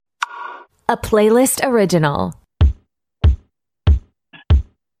a playlist original.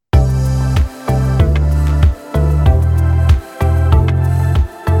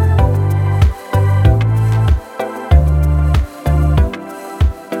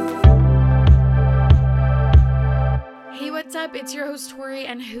 What's up? It's your host Tori,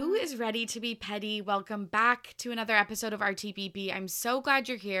 and who is ready to be petty? Welcome back to another episode of RTBP. I'm so glad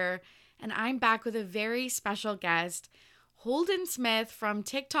you're here, and I'm back with a very special guest. Holden Smith from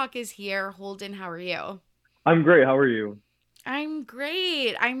TikTok is here. Holden, how are you? I'm great. How are you? I'm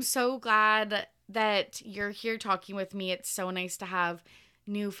great. I'm so glad that you're here talking with me. It's so nice to have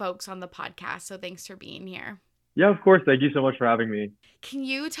new folks on the podcast, so thanks for being here. Yeah, of course. Thank you so much for having me. Can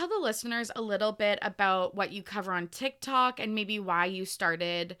you tell the listeners a little bit about what you cover on TikTok and maybe why you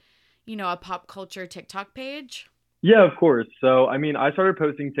started, a pop culture TikTok page? Yeah, of course. So, I started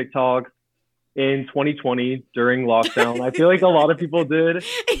posting TikToks in 2020 during lockdown. I feel like a lot of people did.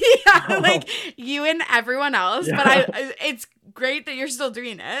 Yeah, like you and everyone else. Yeah. But it's great that you're still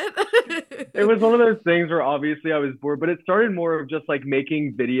doing it. It was one of those things where obviously I was bored, but it started more of just like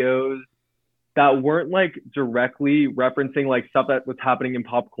making videos that weren't like directly referencing like stuff that was happening in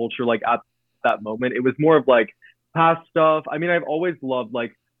pop culture like at that moment. It was more of like past stuff. I've always loved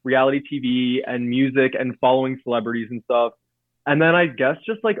like reality TV and music and following celebrities and stuff. And then I guess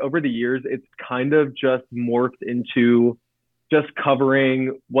just like over the years, it's kind of just morphed into just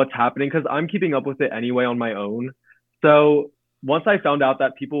covering what's happening because I'm keeping up with it anyway on my own. So once I found out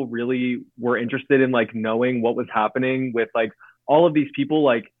that people really were interested in like knowing what was happening with like all of these people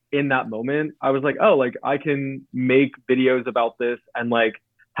like in that moment, I was like, oh, like I can make videos about this and like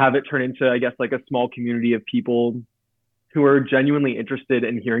have it turn into, I guess, like a small community of people who are genuinely interested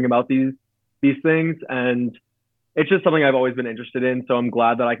in hearing about these things. And it's just something I've always been interested in. So I'm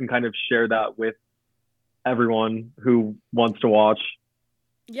glad that I can kind of share that with everyone who wants to watch.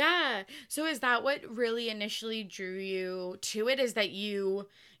 Yeah. So is that what really initially drew you to it? Is that you're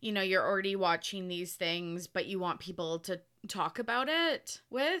already watching these things, but you want people to talk about it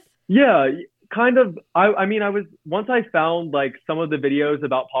with? Yeah, kind of. I was, once I found like some of the videos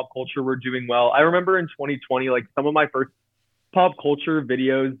about pop culture were doing well. I remember in 2020, like some of my first pop culture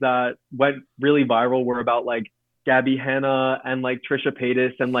videos that went really viral were about like Gabby Hanna and like Trisha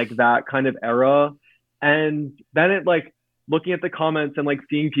Paytas and like that kind of era. And then it like looking at the comments and like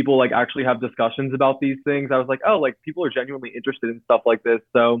seeing people like actually have discussions about these things, I was like, oh, like people are genuinely interested in stuff like this.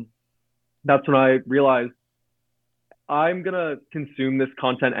 So that's when I realized I'm going to consume this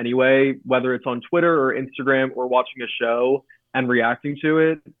content anyway, whether it's on Twitter or Instagram or watching a show and reacting to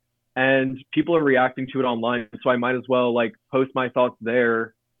it. And people are reacting to it online. So I might as well like post my thoughts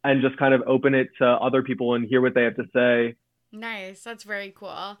there and just kind of open it to other people and hear what they have to say. Nice. That's very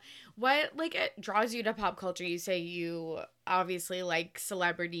cool. What it draws you to pop culture? You say you obviously like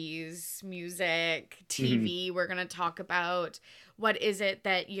celebrities, music, TV. Mm-hmm. We're going to talk about what is it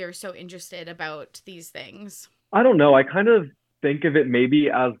that you're so interested about these things? I don't know. I kind of think of it maybe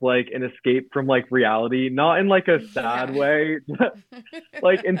as like an escape from like reality, not in like a sad way,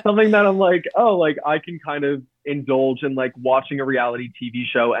 like in something that I'm like, oh, like I can kind of indulge in like watching a reality TV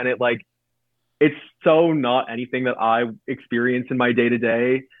show and it's so not anything that I experience in my day to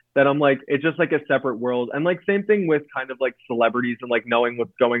day that I'm like, it's just like a separate world. And like same thing with kind of like celebrities and like knowing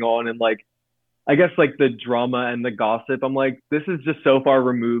what's going on and like, I guess like the drama and the gossip. I'm like, this is just so far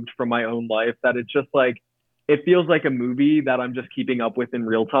removed from my own life that it's just like, it feels like a movie that I'm just keeping up with in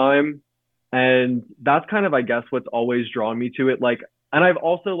real time. And that's kind of, I guess, what's always drawn me to it. Like, and I've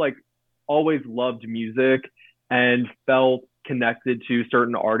also like always loved music and felt connected to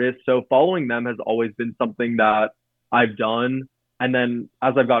certain artists. So following them has always been something that I've done. And then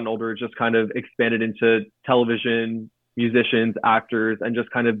as I've gotten older, it just kind of expanded into television, musicians, actors, and just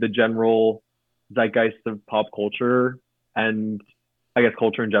kind of the general zeitgeist of pop culture and I guess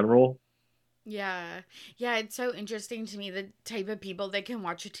culture in general. Yeah. Yeah, it's so interesting to me, the type of people that can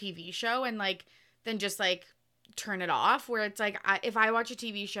watch a TV show and like then just like turn it off, where it's like if I watch a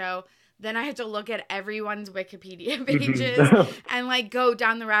TV show, then I have to look at everyone's Wikipedia pages and like go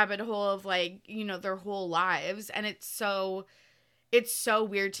down the rabbit hole of like, their whole lives. And it's so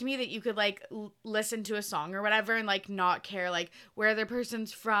weird to me that you could like listen to a song or whatever and like not care like where the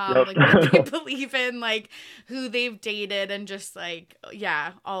person's from, like what they believe in, like who they've dated, and just like,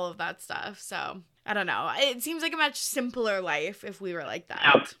 yeah, all of that stuff. So I don't know. It seems like a much simpler life if we were like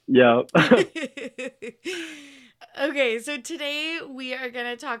that. Yeah. Okay, so today we are going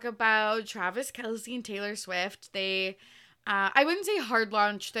to talk about Travis Kelce and Taylor Swift. They I wouldn't say hard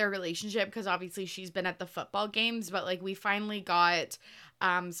launched their relationship because obviously she's been at the football games, but like we finally got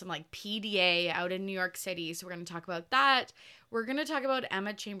some like PDA out in New York City. So we're going to talk about that. we're going to talk about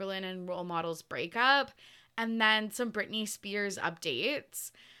Emma Chamberlain and Role Model's breakup, and then some Britney Spears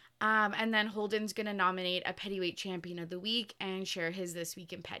updates. And then Holden's going to nominate a Pettyweight Champion of the Week and share his This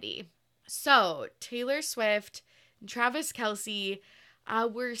Week in Petty. So, Taylor Swift and Travis Kelce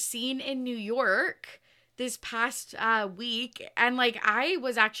were seen in New York this past week. And, like, I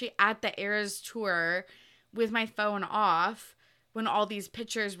was actually at the Eras tour with my phone off when all these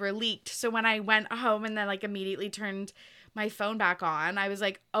pictures were leaked. So when I went home and then, like, immediately turned my phone back on, I was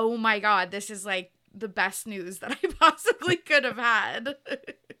like, oh my God, this is, like, the best news that I possibly could have had.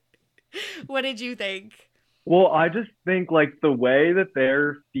 What did you think? Well, I just think like the way that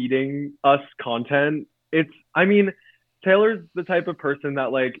they're feeding us content, I mean, Taylor's the type of person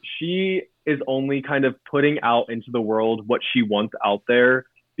that like she is only kind of putting out into the world what she wants out there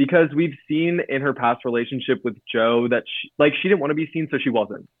because we've seen in her past relationship with Joe that she didn't want to be seen, so she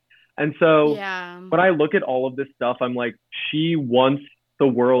wasn't. And so Yeah. when I look at all of this stuff, I'm like, she wants the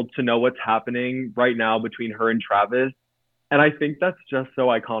world to know what's happening right now between her and Travis. And I think that's just so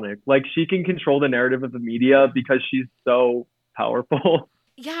iconic. Like she can control the narrative of the media because she's so powerful.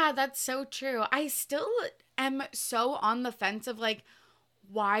 Yeah, that's so true. I still am so on the fence of like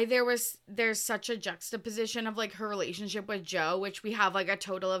why there's such a juxtaposition of like her relationship with Joe, which we have like a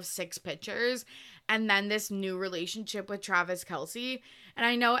total of 6 pictures, and then this new relationship with Travis Kelce. And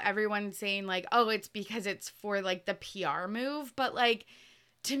I know everyone's saying like, oh, it's because it's for like the PR move, but like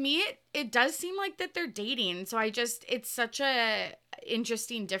to me it does seem like that they're dating. So it's such a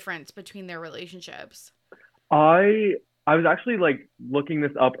interesting difference between their relationships. I was actually like looking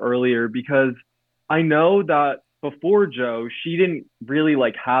this up earlier because I know that before Joe, she didn't really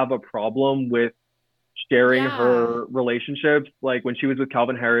like have a problem with sharing Yeah. her relationships. Like when she was with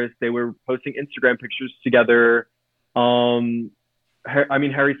Calvin Harris, they were posting Instagram pictures together. Um, I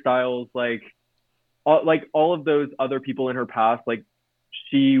mean Harry Styles, like all of those other people in her past, like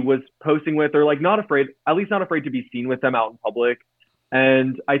she was posting with or like not afraid, at least not afraid to be seen with them out in public.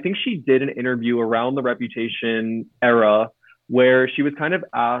 And I think she did an interview around the Reputation era where she was kind of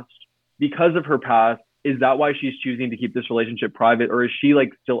asked, because of her past, is that why she's choosing to keep this relationship private, or is she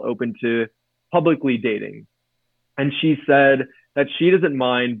like still open to publicly dating? And she said that she doesn't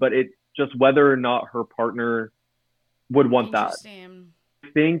mind, but it's just whether or not her partner would want that. Interesting. I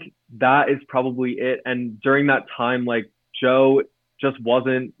think that is probably it. And during that time, like Joe just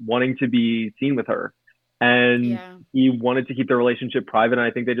wasn't wanting to be seen with her. And Yeah. he wanted to keep the relationship private. And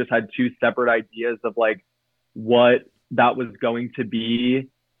I think they just had 2 separate ideas of like what that was going to be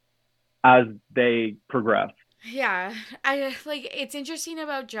as they progressed. Yeah, I like it's interesting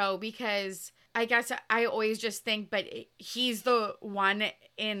about Joe because I guess I always just think, but he's the one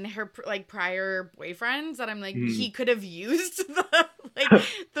in her like prior boyfriends that I'm like Mm, he could have used the like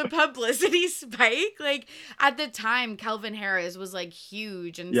the publicity spike. Like at the time, Calvin Harris was like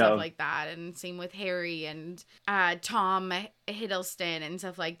huge and stuff yeah. like that, and same with Harry and Tom Hiddleston and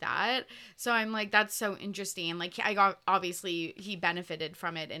stuff like that. So I'm like that's so interesting. Like I got obviously he benefited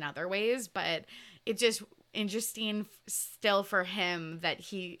from it in other ways, but it just interesting still for him that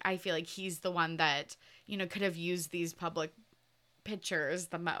I feel like he's the one that could have used these public pictures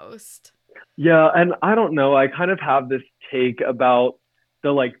the most. Yeah. And I don't know. I kind of have this take about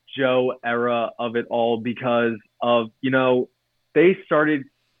the like Joe era of it all because of, they started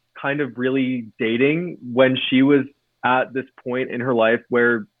kind of really dating when she was at this point in her life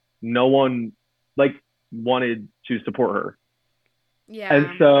where no one like wanted to support her. And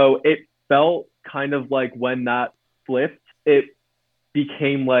Yeah. so it felt kind of like when that flipped, it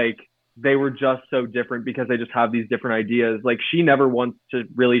became like they were just so different because they just have these different ideas. Like she never wants to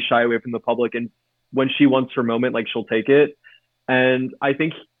really shy away from the public. And when she wants her moment, like she'll take it. And I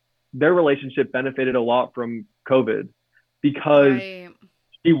think their relationship benefited a lot from COVID because Right.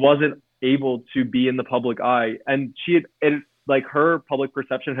 she wasn't able to be in the public eye. And like her public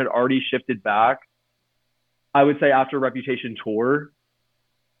perception had already shifted back, I would say after Reputation tour,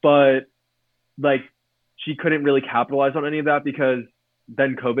 but like she couldn't really capitalize on any of that because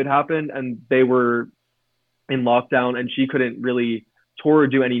then COVID happened and they were in lockdown and she couldn't really tour or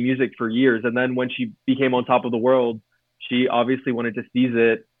do any music for years. And then when she became on top of the world, she obviously wanted to seize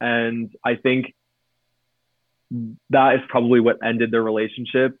it. And I think that is probably what ended their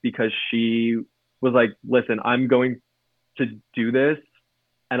relationship because she was like, listen, I'm going to do this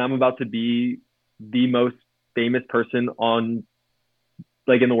and I'm about to be the most famous person on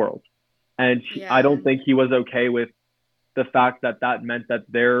like in the world. And I Yeah. don't think he was okay with the fact that that meant that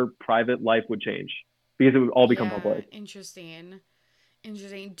their private life would change because it would all become Yeah. public. Interesting.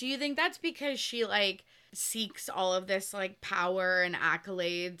 Do you think that's because she like seeks all of this like power and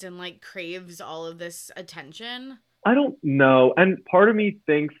accolades and like craves all of this attention? I don't know. And part of me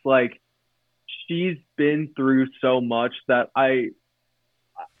thinks like she's been through so much that I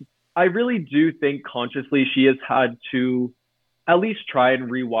really do think consciously she has had to at least try and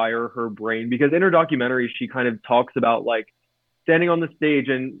rewire her brain because in her documentary she kind of talks about like standing on the stage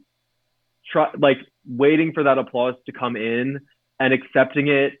and try like waiting for that applause to come in and accepting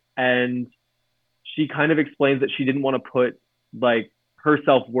it, and she kind of explains that she didn't want to put like her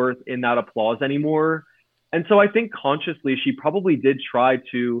self-worth in that applause anymore. And so I think consciously she probably did try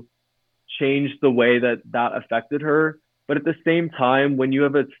to change the way that that affected her. But at the same time, when you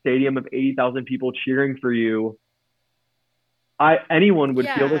have a stadium of 80,000 people cheering for you, anyone would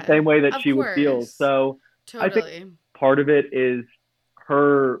feel the Yeah, same way that of she would feel. course. So I think Totally. part of it is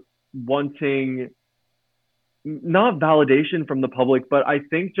her wanting not validation from the public, but I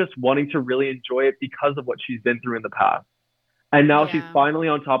think just wanting to really enjoy it because of what she's been through in the past. And now she's Yeah. finally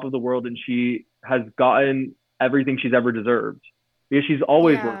on top of the world and she has gotten everything she's ever deserved because she's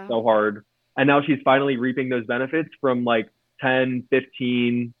always worked Yeah. so hard. And now she's finally reaping those benefits from like 10,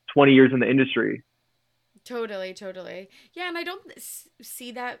 15, 20 years in the industry. Totally, totally. Yeah, and I don't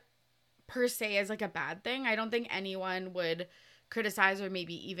see that per se as like a bad thing. I don't think anyone would criticize or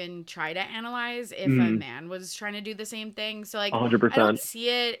maybe even try to analyze if a Mm, man was trying to do the same thing. So like I don't 100%. see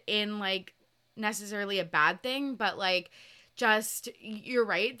it in like necessarily a bad thing, but like just you're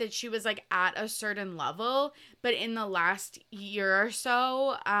right that she was like at a certain level, but in the last year or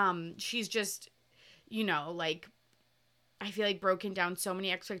so, she's just, like I feel like broken down so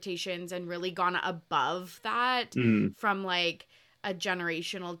many expectations and really gone above that Mm, from like a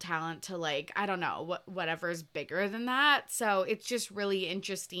generational talent to like I don't know whatever's bigger than that. So it's just really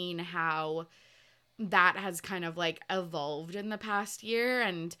interesting how that has kind of like evolved in the past year,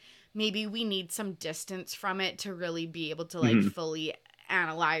 and maybe we need some distance from it to really be able to like mm. fully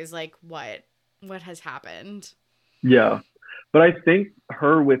analyze like what has happened. Yeah. But I think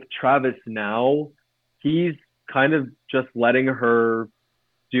her with Travis now, he's kind of just letting her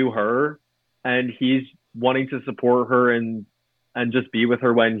do her, and he's wanting to support her and just be with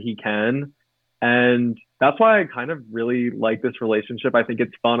her when he can. And that's why I kind of really like this relationship. I think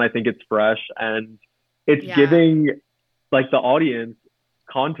it's fun, I think it's fresh, and it's Yeah. giving like the audience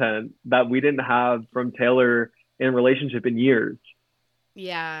content that we didn't have from Taylor in a relationship in years.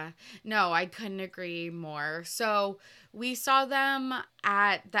 Yeah, no, I couldn't agree more. So we saw them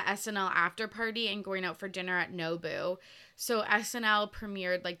at the SNL after party and going out for dinner at Nobu. So SNL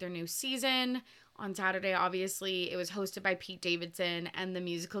premiered like their new season on Saturday. Obviously, it was hosted by Pete Davidson, and the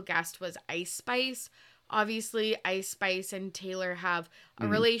musical guest was Ice Spice. Obviously, Ice Spice and Taylor have a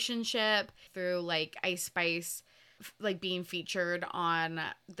Mm. relationship through like Ice Spice like being featured on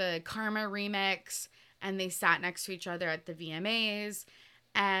the Karma remix, and they sat next to each other at the VMAs.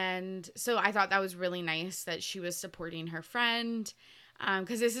 And so I thought that was really nice that she was supporting her friend,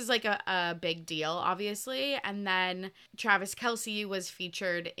 because this is like a big deal, obviously. And then Travis Kelsey was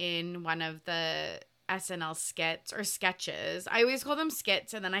featured in one of the SNL skits or sketches. I always call them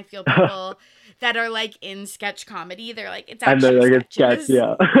skits, and then I feel people that are like in sketch comedy, they're like, it's And then actually like a sketch, sketches.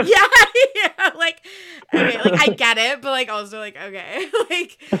 yeah. Yeah, yeah, like okay, like I get it, but like also like okay,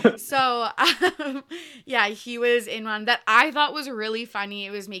 like so yeah, he was in one that I thought was really funny.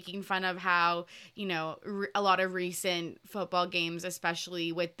 It was making fun of how, a lot of recent football games,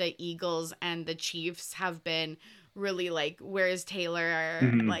 especially with the Eagles and the Chiefs, have been really like, where's Taylor?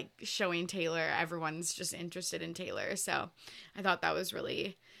 Mhm. Like showing Taylor, everyone's just interested in Taylor. So I thought that was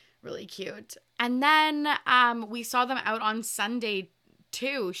really, really cute. And then we saw them out on Sunday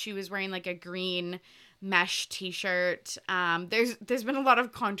too. She was wearing like a green mesh t-shirt. There's been a lot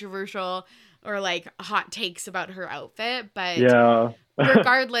of controversial or like hot takes about her outfit, but Yeah.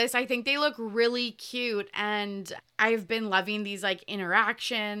 regardless, I think they look really cute, and I've been loving these like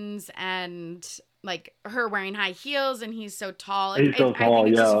interactions and like her wearing high heels and he's so tall. Like He's so I think tall,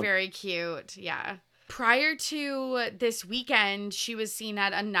 it's just yeah. very cute. Yeah. Prior to this weekend, she was seen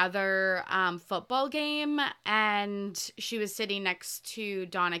at another football game, and she was sitting next to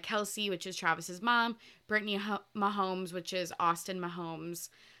Donna Kelsey, which is Travis's mom, Brittany Mahomes, which is Austin Mahomes,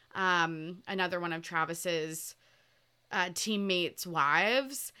 another one of Travis's teammates'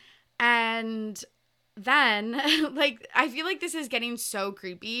 wives. And then, like, I feel like this is getting so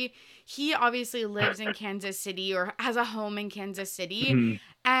creepy. He obviously lives in Kansas City or has a home in Kansas City. Mhm.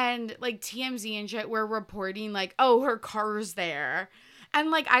 And, like, TMZ and shit were reporting, like, oh, her car's there. And,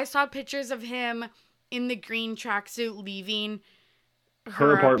 like, I saw pictures of him in the green tracksuit leaving Her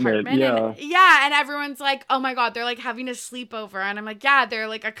her apartment, apartment, and yeah. yeah, and everyone's like, oh my god, they're like having a sleepover, and I'm like, yeah, they're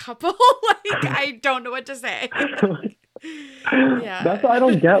like a couple. Like I don't know what to say. That's Yeah. what I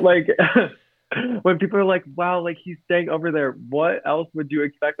don't get. Like, When people are like, wow, like he's staying over there, what else would you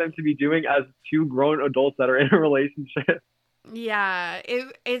expect them to be doing as two grown adults that are in a relationship? Yeah,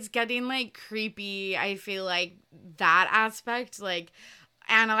 it's getting like creepy. I feel like that aspect, like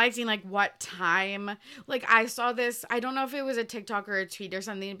analyzing like what time. Like I saw this, I don't know if it was a TikTok or a tweet or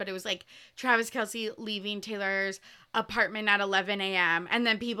something, but it was like Travis Kelsey leaving Taylor's apartment at 11 a.m. And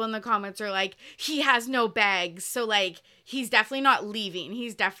then people in the comments are like, he has no bags. So like he's definitely not leaving.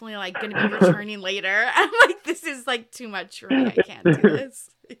 He's definitely like gonna be returning later. I'm like, this is like too much for me. I can't do this.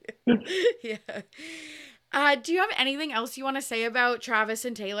 Yeah. Do you have anything else you want to say about Travis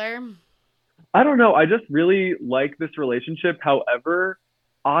and Taylor? I don't know. I just really like this relationship. However,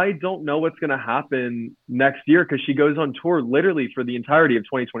 I don't know what's going to happen next year because she goes on tour literally for the entirety of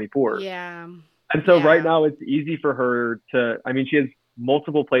 2024. Yeah. And so right Yeah. now it's easy for her to, I mean, she has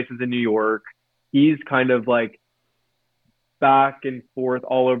multiple places in New York. He's kind of like back and forth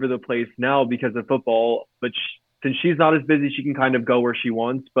all over the place now because of football. But since she's not as busy, she can kind of go where she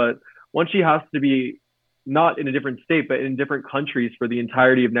wants. But once she has to be not in a different state, but in different countries for the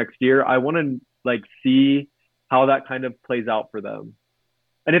entirety of next year, I want to like see how that kind of plays out for them.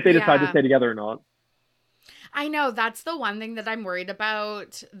 And if they decide to Yeah. stay together or not. I know that's the one thing that I'm worried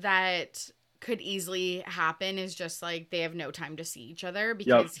about that could easily happen is just like they have no time to see each other Yep.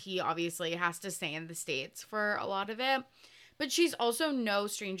 because he obviously has to stay in the States for a lot of it. But she's also no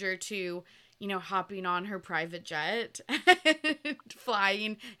stranger to, hopping on her private jet and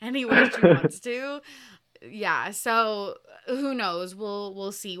flying anywhere she wants to. Yeah, so who knows?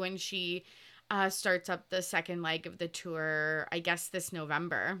 We'll see when she starts up the second leg of the tour, I guess this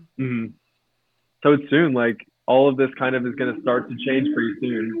November. Mm-hmm. So it's soon. Like all of this kind of is going to start to change pretty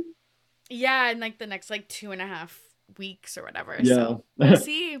soon. Yeah, in like the next like 2.5 weeks or whatever. Yeah. So we'll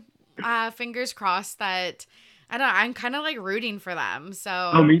see. Fingers crossed that I don't know, I'm kind of like rooting for them. Oh,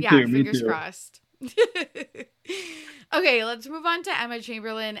 So me yeah, too. Me fingers too. crossed. Okay, let's move on to Emma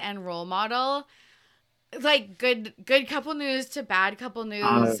Chamberlain and role model. Like good couple news to bad couple news.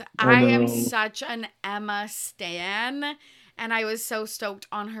 I I am know. such an Emma stan and I was so stoked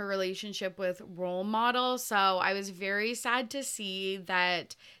on her relationship with role model. So I was very sad to see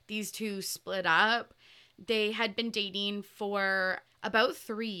that these two split up. They had been dating for about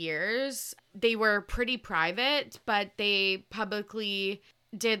 3 years. They were pretty private, but they publicly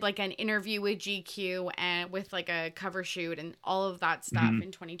did like an interview with GQ and with like a cover shoot and all of that stuff Mhm.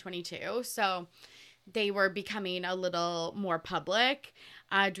 in 2022. So they were becoming a little more public,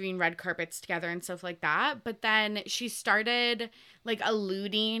 doing red carpets together and stuff like that. But then she started like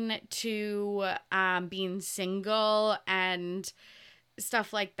alluding to being single and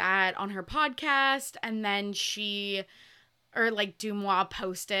stuff like that on her podcast. And then or like Dumois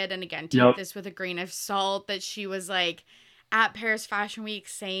posted, and again, take Yep. this with a grain of salt, that she was like at Paris Fashion Week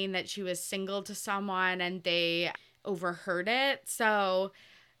saying that she was single to someone and they overheard it. So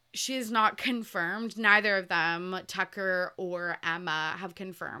she is not confirmed. Neither of them, Tucker or Emma, have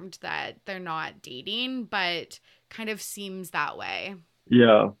confirmed that they're not dating, but kind of seems that way.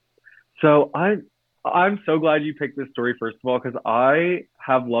 Yeah. So I'm so glad you picked this story first of all because I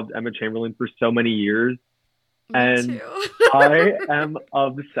have loved Emma Chamberlain for so many years Me and too. I am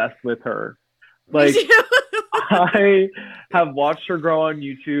obsessed with her. Me Like too. I have watched her grow on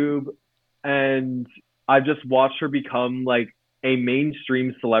YouTube and I've just watched her become like a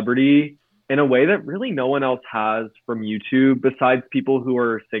mainstream celebrity in a way that really no one else has from YouTube besides people who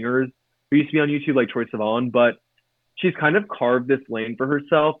are singers who used to be on YouTube like Troye Sivan, but she's kind of carved this lane for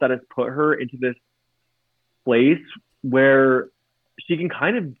herself that has put her into this place where she can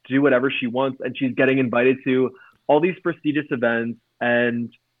kind of do whatever she wants and she's getting invited to all these prestigious events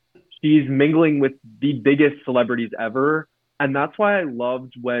and she's mingling with the biggest celebrities ever. And that's why I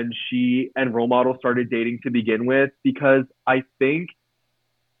loved when she and Role Model started dating to begin with, because I think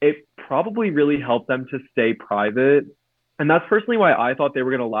it probably really helped them to stay private. And that's personally why I thought they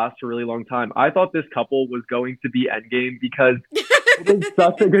were going to last a really long time. I thought this couple was going to be endgame because they did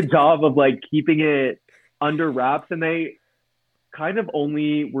such a good job of like keeping it under wraps. And they kind of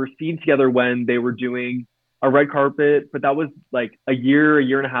only were seen together when they were doing a red carpet, but that was like a year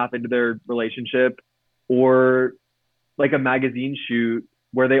and a half into their relationship, or like a magazine shoot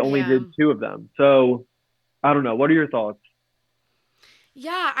where they only Yeah. did two of them. So I don't know. What are your thoughts?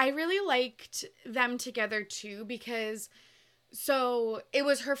 Yeah, I really liked them together too because so it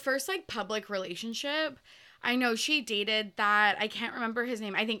was her first like public relationship. I know she dated that, I can't remember his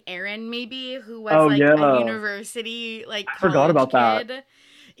name. I think Aaron maybe, who was Oh like a yeah, university like I forgot college about that. kid.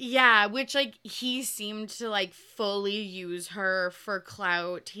 Yeah, which like he seemed to like fully use her for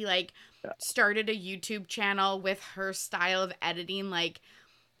clout. He like started a YouTube channel with her style of editing like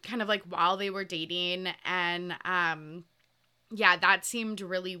kind of like while they were dating. And yeah, that seemed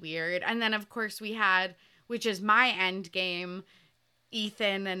really weird. And then of course we had, which is my end game,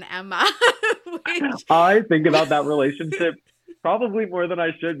 Ethan and Emma, which I think about that relationship probably more than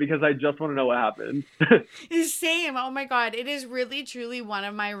I should because I just want to know what happened. is same. Oh my God. It is really truly one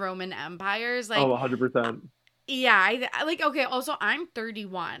of my Roman empires. Oh, Like, 100%. yeah, like, okay, also I'm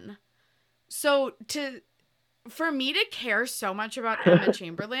 31. So for me to care so much about Emma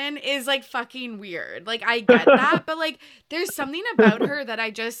Chamberlain is like fucking weird. Like I get that, but like there's something about her that I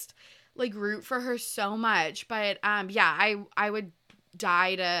just like root for her so much. But yeah, I would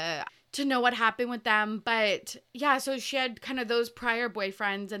die to know what happened with them. But yeah, so she had kind of those prior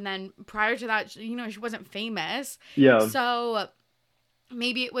boyfriends, and then prior to that, you know, she wasn't famous. Yeah. So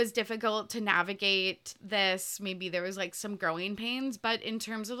maybe it was difficult to navigate this. Maybe there was like some growing pains, but in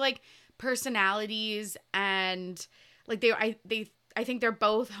terms of like personalities and like I think they're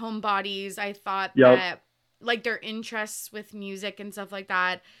both homebodies. I thought Yep. that like their interests with music and stuff like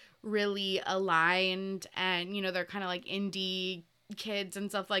that really aligned, and you know, they're kind of like indie kids and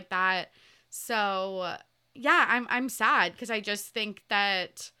stuff like that. So yeah, I'm sad because I just think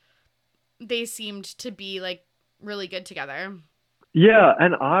that they seemed to be like really good together. Yeah,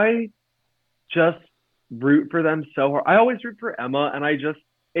 and I just root for them so hard. I always root for Emma, and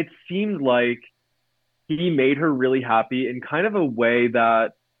it seemed like he made her really happy in kind of a way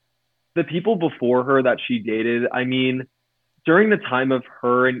that the people before her that she dated, I mean, during the time of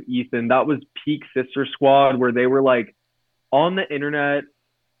her and Ethan, that was peak Sister Squad where they were like on the internet,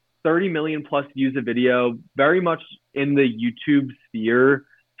 30 million plus views a video, very much in the YouTube sphere.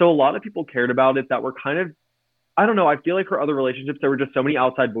 So a lot of people cared about it that were kind of, I don't know, I feel like her other relationships, there were just so many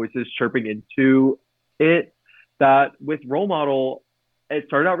outside voices chirping into it that with Role Model, it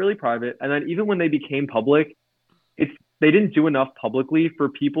started out really private. And then even when they became public, they didn't do enough publicly for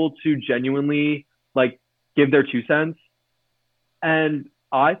people to genuinely like give their 2 cents. And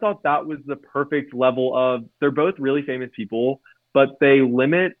I thought that was the perfect level of they're both really famous people, but they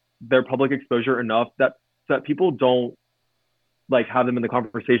limit their public exposure enough that so that people don't like have them in the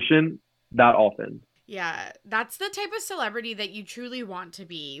conversation that often. Yeah, that's the type of celebrity that you truly want to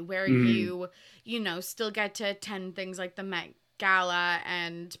be, where Mhm. you know, still get to attend things like the Met Gala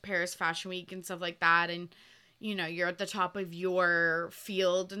and Paris Fashion Week and stuff like that. And, you know, you're at the top of your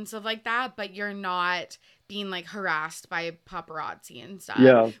field and stuff like that, but you're not being like harassed by paparazzi and stuff,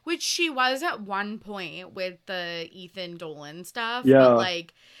 Yeah. which she was at one point with the Ethan Dolan stuff. But Yeah.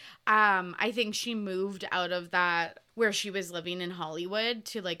 like, I think she moved out of that where she was living in Hollywood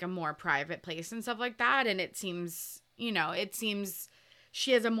to like a more private place and stuff like that. And it seems, you know, it seems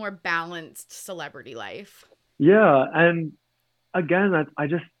she has a more balanced celebrity life. Yeah. And again, I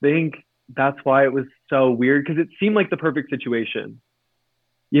just think that's why it was so weird because it seemed like the perfect situation.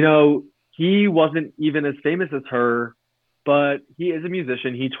 You know, he wasn't even as famous as her, but he is a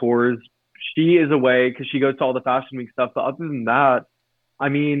musician. He tours. She is away because she goes to all the fashion week stuff. But other than that, I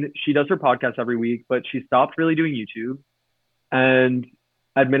mean, she does her podcast every week, but she stopped really doing YouTube. And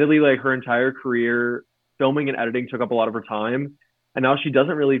admittedly, like her entire career, filming and editing took up a lot of her time. And now she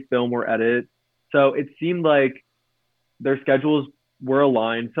doesn't really film or edit. So it seemed like their schedules were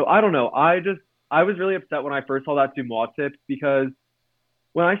aligned. So I don't know. I was really upset when I first saw that Dumois tip because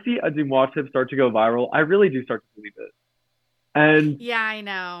when I see a Dumois tip start to go viral, I really do start to believe it. And Yeah, I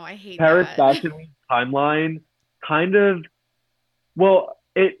know. I hate Paris that. Fashion Week timeline kind of, well,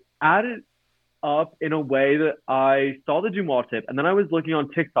 it added up in a way that I saw the Dumois tip, and then I was looking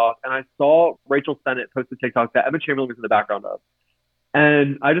on TikTok, and I saw Rachel Sennett post a TikTok that Emma Chamberlain was in the background of.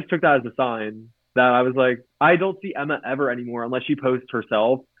 And I just took that as a sign that I was like, I don't see Emma ever anymore unless she posts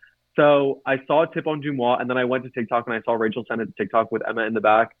herself. So I saw a tip on Dumois, and then I went to TikTok and I saw Rachel Sennett's TikTok with Emma in the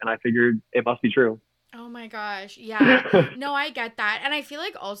back, and I figured it must be true. Oh my gosh. Yeah. No, I get that. And I feel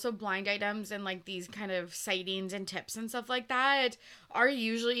like also blind items and like these kind of sightings and tips and stuff like that are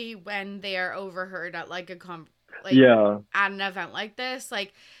usually when they are overheard at like like Yeah. at an event like this.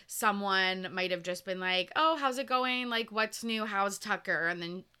 Like someone might have just been like, "Oh, how's it going? Like what's new? How's Tucker?"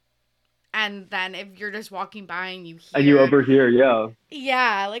 And then if you're just walking by and you And you hear, overhear, yeah.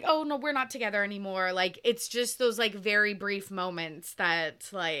 yeah, like, "Oh no, we're not together anymore." Like it's just those like very brief moments that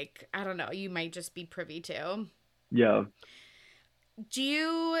like, I don't know, you might just be privy to. Yeah. Do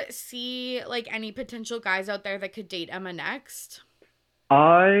you see like any potential guys out there that could date Emma next?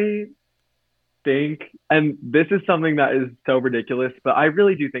 I think, and this is something that is so ridiculous, but I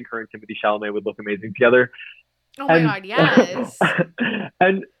really do think her and Timothy Chalamet would look amazing together. Oh my And God, yes.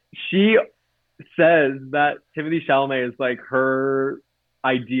 and she says that Timothy Chalamet is like her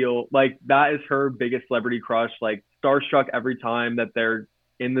ideal, like that is her biggest celebrity crush, like starstruck every time that they're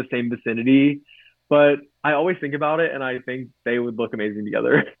in the same vicinity. But I always think about it, and I think they would look amazing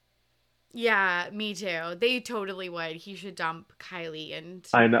together. Yeah, me too. They totally would. He should dump Kylie and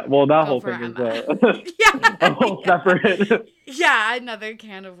I know. Well, that go whole for thing is Emma. a Yeah, whole yeah. separate. Yeah, another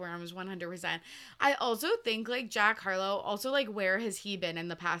can of worms, 100%. I also think like Jack Harlow, also like where has he been in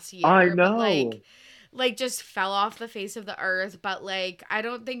the past I year? But know. like just fell off the face of the earth. But like I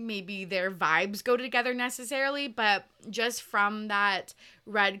don't think maybe their vibes go together necessarily. But just from that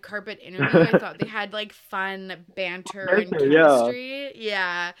red carpet interview, I thought they had like fun banter and Yeah. chemistry.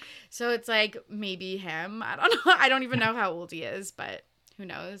 Yeah. So it's like maybe him. I don't know. I don't even know how old he is, but who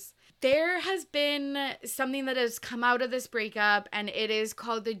knows? There has been something that has come out of this breakup, and it is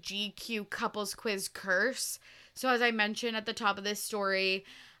called the GQ Couples Quiz Curse. So, as I mentioned at the top of this story,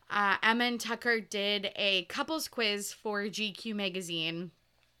 Emma and Tucker did a couples quiz for GQ magazine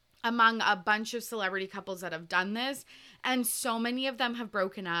among a bunch of celebrity couples that have done this, and so many of them have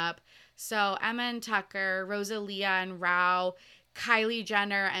broken up. So, Emma and Tucker, Rosalia and Rao, Kylie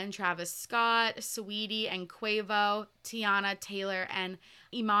Jenner and Travis Scott, Saweetie and Quavo, Tiana Taylor and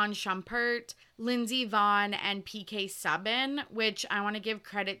Iman Shumpert, Lindsey Vonn and PK Subban, which I want to give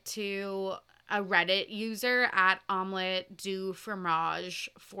credit to a Reddit user at Omelette du Fromage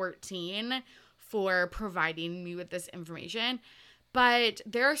 14 for providing me with this information. But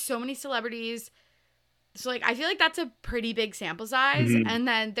there are so many celebrities. So, like, I feel like that's a pretty big sample size. Mhm. And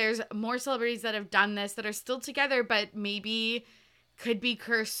then there's more celebrities that have done this that are still together, but maybe could be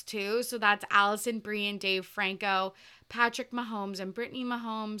cursed too. So that's Allison Brie and Dave Franco, Patrick Mahomes and Brittany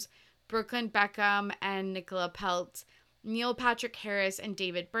Mahomes, Brooklyn Beckham and Nicola Peltz, Neil Patrick Harris and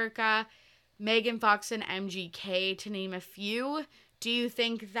David Burka, Megan Fox and MGK, to name a few. Do you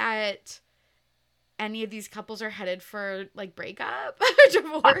think that any of these couples are headed for like breakup or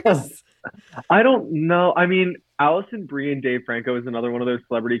divorce? I don't know. I mean, Allison Brie and Dave Franco is another one of those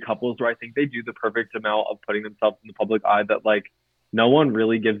celebrity couples where I think they do the perfect amount of putting themselves in the public eye that like no one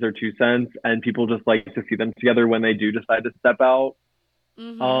really gives their 2 cents and people just like to see them together when they do decide to step out.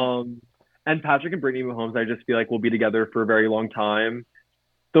 Mm-hmm. And Patrick and Brittany Mahomes, I just feel like will be together for a very long time.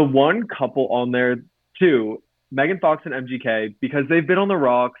 The one couple on there too, Megan Fox and MGK, because they've been on the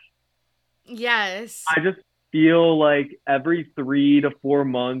rocks. Yes. I just feel like every 3 to 4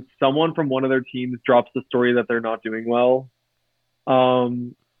 months, someone from one of their teams drops the story that they're not doing well.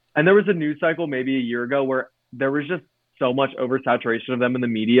 And there was a news cycle maybe a year ago where there was just so much oversaturation of them in the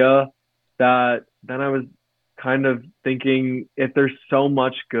media that then I was kind of thinking if there's so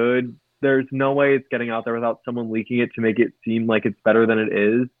much good, there's no way it's getting out there without someone leaking it to make it seem like it's better than it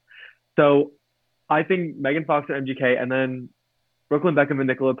is. So I think Megan Fox and MGK, and then Brooklyn Beckham and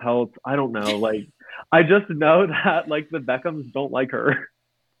Nicola Peltz. I don't know. Like, I just know that like the Beckhams don't like her.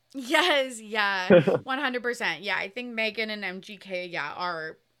 Yes, yeah. 100%. Yeah, I think Megan and MGK, yeah,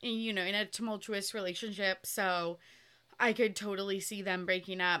 are, in a tumultuous relationship. So I could totally see them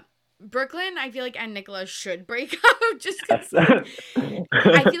breaking up. Brooklyn, I feel like, and Nicola should break up just because, like,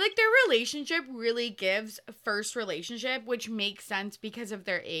 I feel like their relationship really gives first relationship, which makes sense because of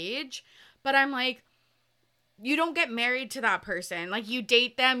their age. But I'm like, you don't get married to that person. Like, you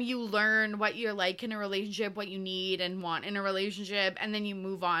date them, you learn what you're like in a relationship, what you need and want in a relationship, and then you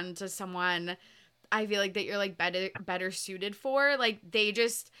move on to someone I feel like that you're like better suited for. Like, they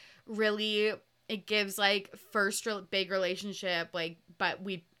just really, it gives like first big relationship, like, but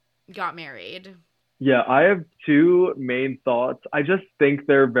we got married. Yeah, I have two main thoughts. I just think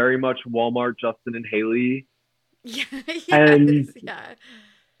they're very much Walmart, Justin and Haley. Yeah, And yes, yeah.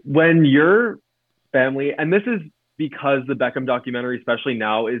 when your family, and this is because the Beckham documentary, especially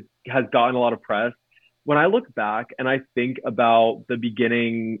now, is has gotten a lot of press. When I look back and I think about the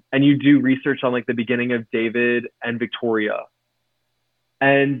beginning, and you do research on like the beginning of David and Victoria,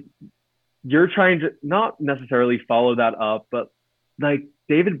 and you're trying to not necessarily follow that up, but like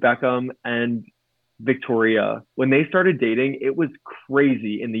David Beckham and Victoria, when they started dating, it was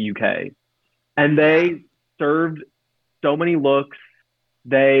crazy in the UK. And Yeah. they served so many looks.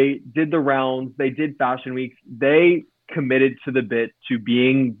 They did the rounds, they did fashion weeks. They committed to the bit to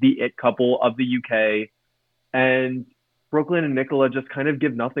being the it couple of the UK. And Brooklyn and Nicola just kind of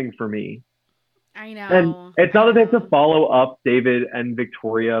give nothing for me. I And know. it's I not that they have to know. follow up David and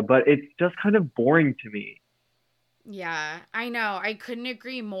Victoria, but it's just kind of boring to me. Yeah, I know. I couldn't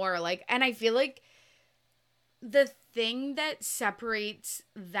agree more. Like, and I feel like the thing that separates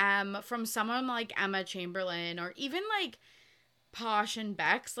them from someone like Emma Chamberlain or even like Posh and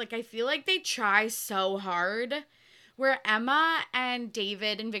Bex, like, I feel like they try so hard. Where Emma and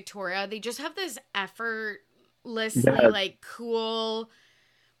David and Victoria, they just have this effortlessly, Yes. like, cool.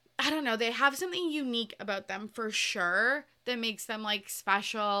 I don't know. They have something unique about them for sure that makes them like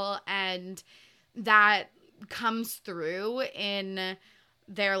special, and that comes through in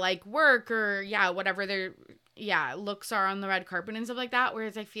their like work or whatever their looks are on the red carpet and stuff like that.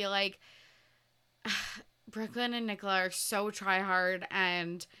 Whereas I feel like Brooklyn and Nicola are so try hard,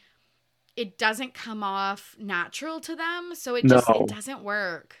 and it doesn't come off natural to them, so it No. doesn't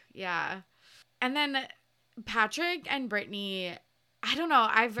work. Yeah. And then Patrick and Brittany, I don't know.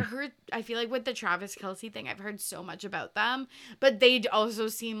 I feel like with the Travis Kelce thing, I've heard so much about them, but they also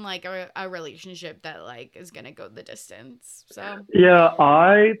seem like a relationship that like is going to go the distance. So, Yeah,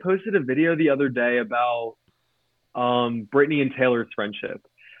 I posted a video the other day about Brittany and Taylor's friendship.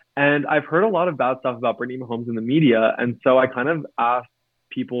 And I've heard a lot of bad stuff about Brittany Mahomes in the media. And so I kind of asked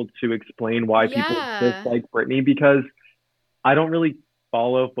people to explain why people yeah. dislike Brittany because I don't really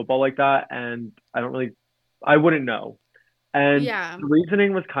follow football like that. And I wouldn't know. And Yeah. the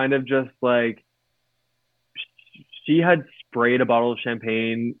reasoning was kind of just like she had sprayed a bottle of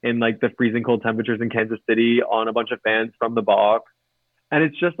champagne in like the freezing cold temperatures in Kansas City on a bunch of fans from the box. And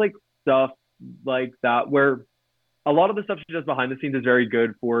it's just like stuff like that where a lot of the stuff she does behind the scenes is very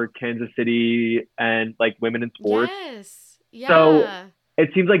good for Kansas City and like women in sports. Yes. So Yeah. it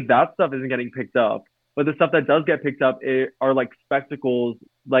seems like that stuff isn't getting picked up. But the stuff that does get picked up are like spectacles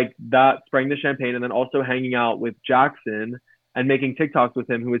like that, spraying the champagne and then also hanging out with Jackson and making TikToks with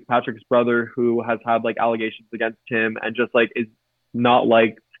him, who is Patrick's brother, who has had like allegations against him and just like is not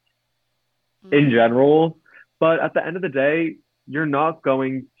liked in Mm. general. But at the end of the day, you're not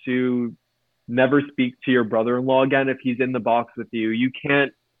going to never speak to your brother-in-law again if he's in the box with you. You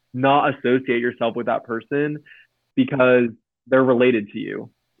can't not associate yourself with that person because they're related to you.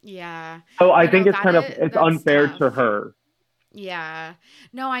 Yeah. So I I think know that it's that's unfair to tough. her. Yeah.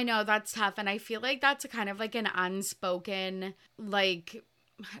 No, I know that's tough. And I feel like that's a kind of like an unspoken, like,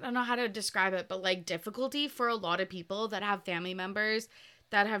 I don't know how to describe it, but like difficulty for a lot of people that have family members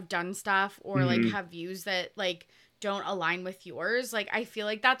that have done stuff or like Mm-hmm. have views that like don't align with yours. Like, I feel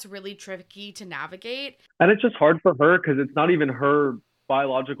like that's really tricky to navigate. And it's just hard for her because it's not even her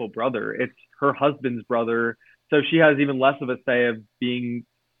biological brother. It's her husband's brother. So she has even less of a say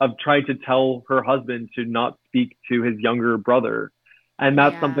of trying to tell her husband to not speak to his younger brother. And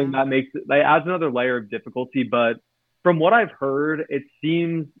that's something Yeah. that adds another layer of difficulty. But from what I've heard, it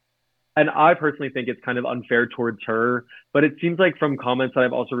seems, and I personally think it's kind of unfair towards her, but it seems like from comments that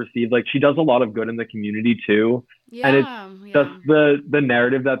I've also received, like she does a lot of good in the community too. And it's Yeah. just Yeah. the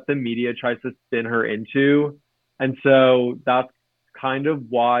narrative that the media tries to spin her into. And so that's kind of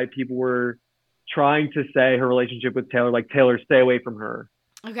why people were trying to say her relationship with Taylor, like Taylor, stay away from her.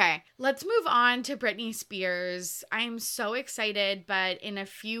 Okay, let's move on to Britney Spears. I am so excited, but in a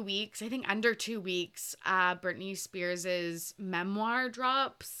few weeks, I think under 2 weeks, Britney Spears's memoir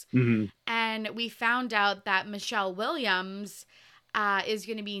drops, Mm-hmm. and we found out that Michelle Williams is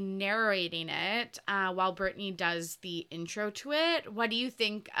going to be narrating it while Britney does the intro to it. What do you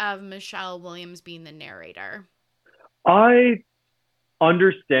think of Michelle Williams being the narrator? I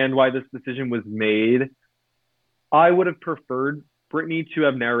understand why this decision was made. I would have preferred Brittany to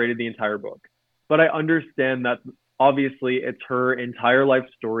have narrated the entire book. But I understand that obviously it's her entire life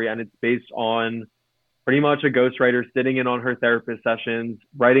story and it's based on pretty much a ghostwriter sitting in on her therapist sessions,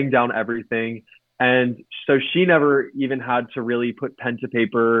 writing down everything. And so she never even had to really put pen to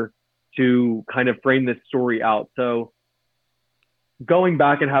paper to kind of frame this story out. So going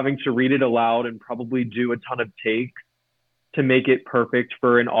back and having to read it aloud and probably do a ton of takes to make it perfect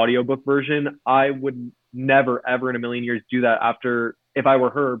for an audiobook version, I would never, ever in a million years do that after if I were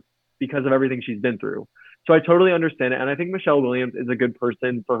her because of everything she's been through. So I totally understand it. And I think Michelle Williams is a good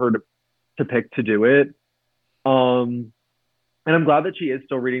person for her to pick to do it. Um, and I'm glad that she is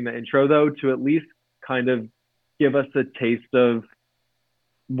still reading the intro though, to at least kind of give us a taste of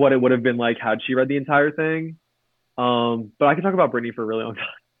what it would have been like had she read the entire thing. But I could talk about Brittany for a really long time.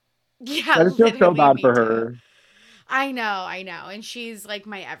 Yeah, I just feel so literally, bad me for too. her. I know. And she's like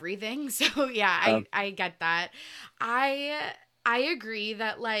my everything. So yeah, Uh, I get that. I I agree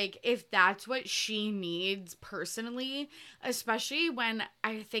that like if that's what she needs personally, especially when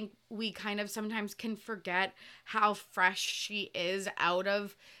I think we kind of sometimes can forget how fresh she is out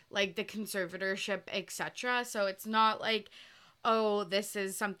of like the conservatorship, etc. So it's not like, oh, this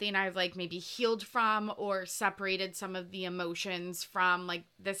is something I've like maybe healed from or separated some of the emotions from, like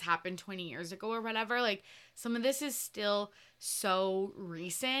this happened 20 years ago or whatever. Like some of this is still so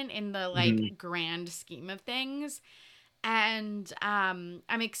recent in the like mhm. grand scheme of things. And I'm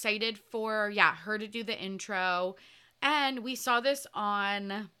excited for her to do the intro. And we saw this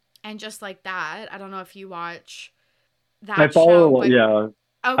on And Just Like That. I don't know if you watch I that show, follow, but yeah.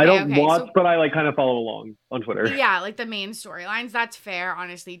 I Okay, don't okay. watch, So but I like kind of follow along on Twitter. yeah, like the main storylines, that's fair.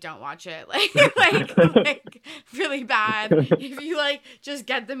 Honestly, don't watch it. Like really bad. If you like just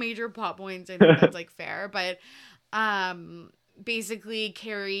get the major plot points, I think that's like fair. But um basically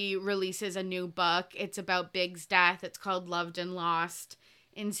Carrie releases a new book. It's about Big's death. It's called Loved and Lost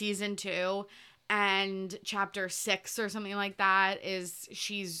in season 2. And chapter 6 or something like that is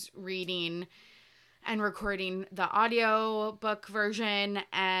she's reading and recording the audio book version,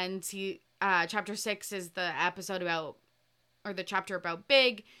 and chapter 6 is the episode about, or the chapter about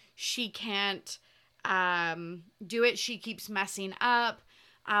Big. She can't do it. She keeps messing up.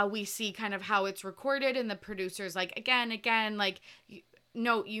 We see kind of how it's recorded, and the producer's like, again, like,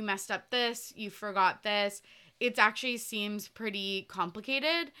 no, you messed up this, you forgot this. It actually seems pretty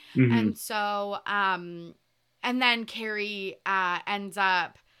complicated. Hmm. And so and then Carrie ends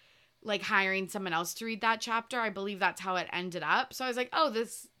up like hiring someone else to read that chapter. I believe that's how it ended up. So I was like, oh,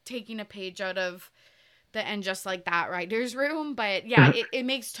 this taking a page out of the And Just Like That writer's room. But yeah, it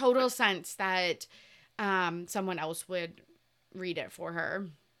makes total sense that someone else would read it for her.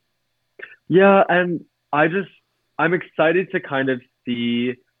 Yeah, and I'm excited to kind of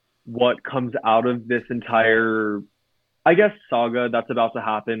see what comes out of this entire, I guess, saga that's about to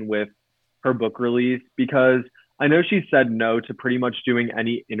happen with her book release, because I know she said no to pretty much doing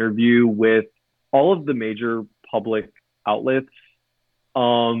any interview with all of the major public outlets.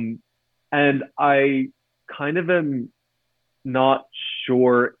 Um, and I kind of am not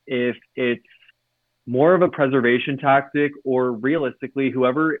sure if it's more of a preservation tactic, or realistically,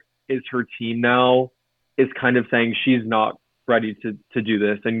 whoever is her team now is kind of saying she's not ready to do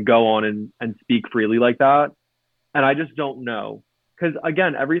this and go on and speak freely like that. And I just don't know. Because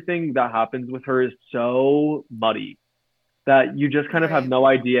again, everything that happens with her is so muddy that you just kind of have Right. no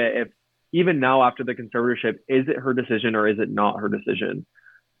idea if, even now after the conservatorship, is it her decision or is it not her decision?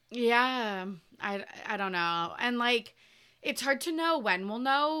 Yeah. I don't know. And like it's hard to know when we'll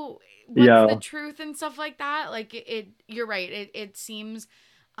know what's the Yeah. truth and stuff like that. Like you're right. It seems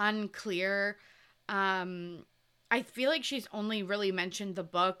unclear. Um I feel like she's only really mentioned the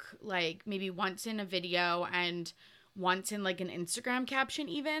book like maybe once in a video and once in like an Instagram caption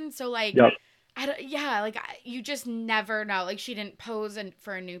even. So like Yep. I don't, yeah, like you just never know. Like she didn't pose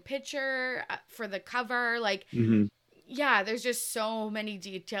for a new picture for the cover. Like Hmm. yeah, there's just so many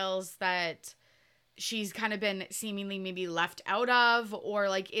details that she's kind of been seemingly maybe left out of, or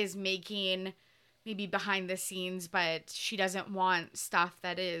like is making maybe behind the scenes, but she doesn't want stuff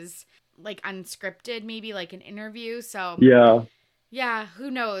that is like unscripted, maybe like an interview. So Yeah. yeah,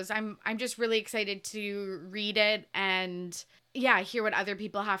 who knows? I'm just really excited to read it and yeah, hear what other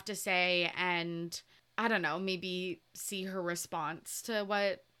people have to say, and I don't know, maybe see her response to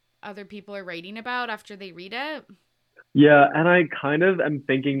what other people are writing about after they read it. Yeah. And I kind of am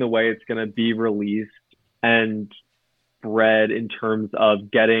thinking the way it's going to be released and spread in terms of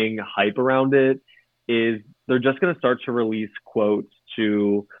getting hype around it is they're just going to start to release quotes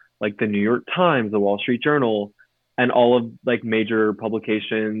to like the New York Times, the Wall Street Journal, and all of like major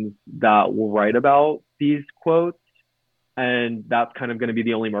publications that will write about these quotes. And that's kind of going to be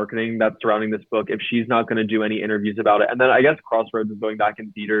the only marketing that's surrounding this book if she's not going to do any interviews about it. And then I guess Crossroads is going back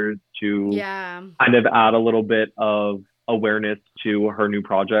in theaters to Yeah. kind of add a little bit of awareness to her new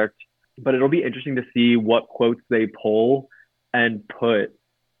project. But it'll be interesting to see what quotes they pull and put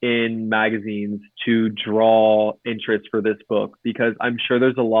in magazines to draw interest for this book, because I'm sure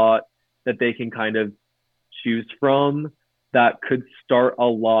there's a lot that they can kind of choose from that could start a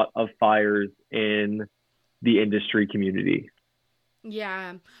lot of fires in the industry community.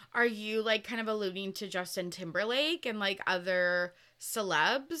 Yeah. Are you like kind of alluding to Justin Timberlake and like other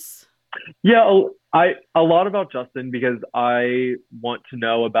celebs? Yeah, a lot about Justin, because I want to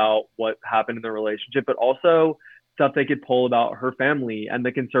know about what happened in the relationship, but also stuff they could pull about her family and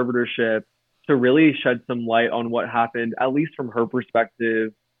the conservatorship to really shed some light on what happened, at least from her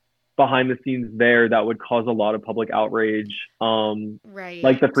perspective, behind the scenes there, that would cause a lot of public outrage. Like the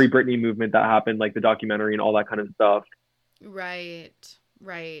Right. Free Britney movement that happened, like the documentary and all that kind of stuff. Right.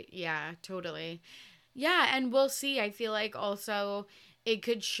 Right. Yeah, totally. Yeah, and we'll see. I feel like also it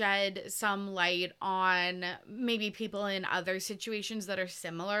could shed some light on maybe people in other situations that are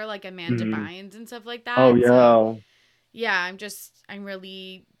similar, like Amanda Mhm. Bynes and stuff like Oh that. So yeah. yeah, I'm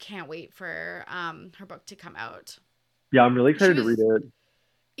really can't wait for her book to come out. Yeah, I'm really She excited to read was it.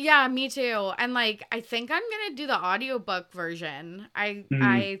 Yeah, me too. And like I think I'm gonna do the audiobook version.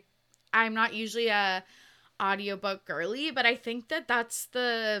 Mhm. I'm not usually a audiobook girly, but I think that that's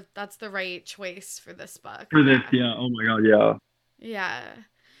the right choice for this book. For this, Yeah. yeah. Oh my God, yeah.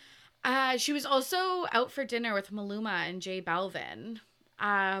 Yeah. She was also out for dinner with Maluma and Jay Balvin.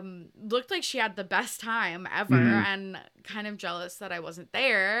 Looked like she had the best time ever, Mhm. and kind of jealous that I wasn't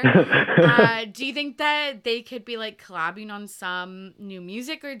there. Do you think that they could be like collabing on some new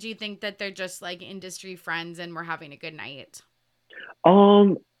music, or do you think that they're just like industry friends and we're having a good night?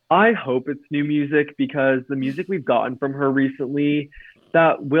 Um, I hope it's new music because the music we've gotten from her recently,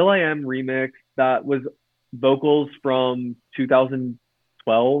 that Will I Am remix that was vocals from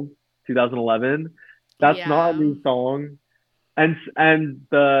 2012, 2011, that's not a Yeah. new song. And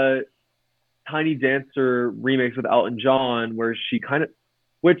the Tiny Dancer remix with Elton John, where she kind of,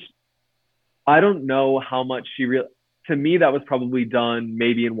 which I don't know how much she real to me that was probably done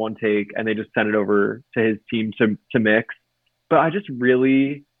maybe in one take, and they just sent it over to his team to mix. But I just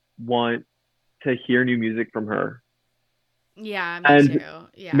really want to hear new music from her. Yeah, me And too.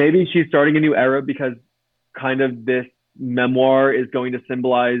 Yeah. maybe she's starting a new era because kind of this memoir is going to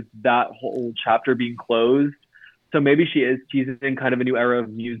symbolize that whole chapter being closed. So maybe she is teasing kind of a new era of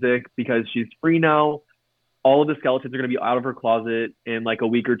music because she's free now. All of the skeletons are going to be out of her closet in like a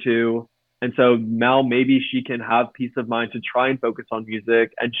week or two. And so now maybe she can have peace of mind to try and focus on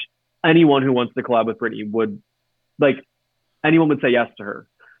music. And anyone who wants to collab with Britney would, like, anyone would say yes to her.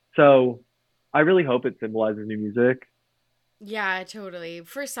 So I really hope it symbolizes new music. Yeah, totally.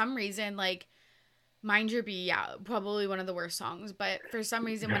 For some reason, like Mind Your Bee, yeah, probably one of the worst songs. But for some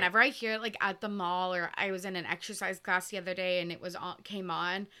reason, whenever I hear it, like at the mall, or I was in an exercise class the other day and it was on, came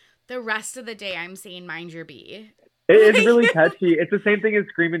on, the rest of the day I'm saying Mind Your Bee. It's Like, really catchy. It's the same thing as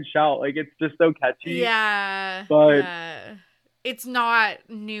Scream and Shout. Like it's just so catchy, yeah, but yeah. It's not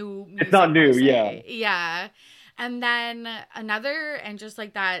new it's not music per new. Yeah. se. Yeah. And then another, and just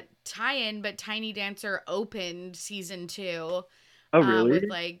like that tie in, but Tiny Dancer opened season two Oh, with really?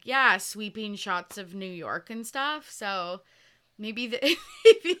 like, yeah, sweeping shots of New York and stuff. So maybe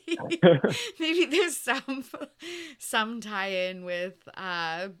maybe, maybe there's some tie-in with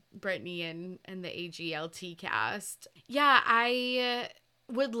Brittany and the AGLT cast. Yeah, I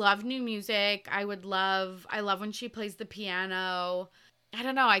would love new music. I love when she plays the piano. I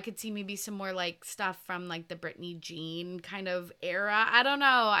don't know. I could see maybe some more like stuff from like the Britney Jean kind of era. I don't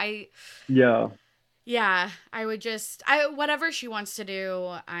know. Yeah. Yeah, I would just I whatever she wants to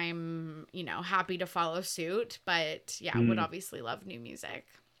do, I'm, happy to follow suit, but yeah, would Mm. obviously love new music.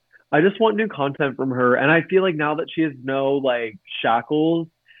 I just want new content from her. And I feel like now that she has no like shackles,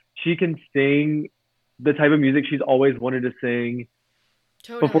 she can sing the type of music she's always wanted to sing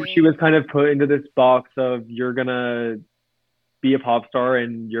before she Totally. was kind of put into this box of you're gonna be a pop star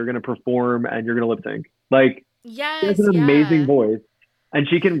and you're gonna perform and you're gonna lip sync. Like she has an Yes, amazing yeah. voice and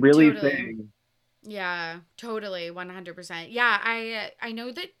she can really Totally. sing. Yeah, totally, 100%. Yeah, I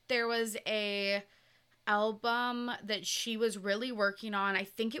know that there was a album that she was really working on. I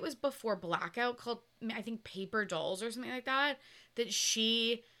think it was before Blackout, called, I think, Paper Dolls or something like that, that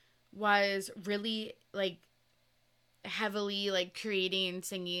she was really like heavily like creating,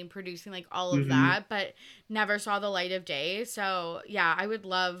 singing, producing, like all of Hmm. that, but never saw the light of day. So, yeah, I would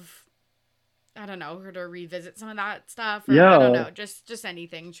love, I don't know, her to revisit some of that stuff, or I don't Yeah. know, just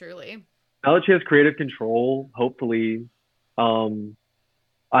anything truly. Now that she has creative control, hopefully, um,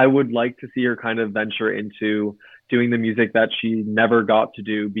 I would like to see her kind of venture into doing the music that she never got to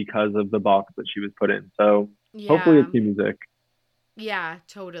do because of the box that she was put in. So hopefully Yeah. it's new music. Yeah,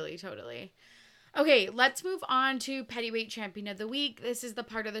 totally, totally. Okay, let's move on to Pettyweight Champion of the Week. This is the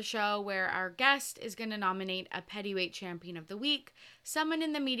part of the show where our guest is going to nominate a Pettyweight Champion of the Week, someone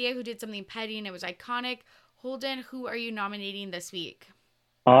in the media who did something petty and it was iconic. Holden, who are you nominating this week?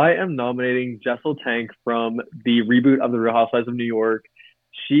 I am nominating Jessel Tank from the reboot of The Real Housewives of New York.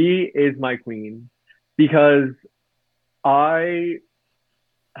 She is my queen because I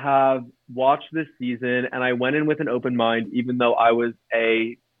have watched this season and I went in with an open mind, even though I was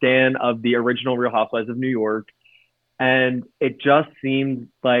a fan of the original Real Housewives of New York. And it just seemed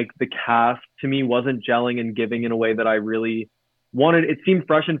like the cast to me wasn't gelling and giving in a way that I really wanted. It seemed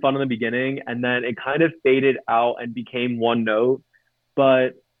fresh and fun in the beginning, and then it kind of faded out and became one note.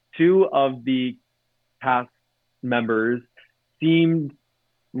 But two of the cast members seemed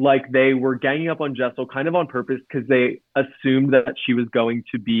like they were ganging up on Jessel kind of on purpose because they assumed that she was going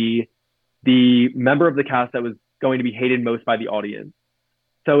to be the member of the cast that was going to be hated most by the audience.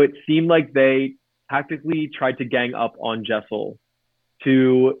 So it seemed like they tactically tried to gang up on Jessel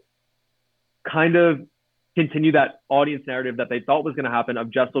to kind of continue that audience narrative that they thought was going to happen of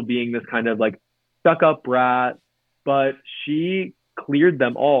Jessel being this kind of like stuck up brat, but she cleared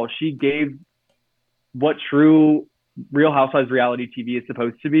them all. She gave what true Real Housewives reality TV is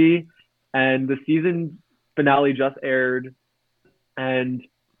supposed to be. And the season finale just aired, and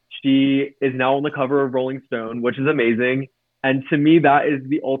she is now on the cover of Rolling Stone, which is amazing. And to me, that is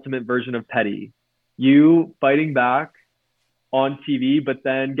the ultimate version of petty. You fighting back on TV, but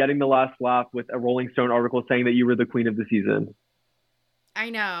then getting the last laugh with a Rolling Stone article saying that you were the queen of the season. I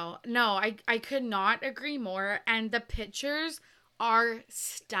know. No, I could not agree more. And the pictures are Yeah,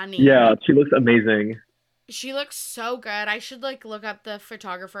 stunning. she looks amazing. She looks so good. I should like look up the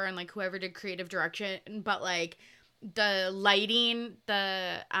photographer and like whoever did creative direction, but like the lighting,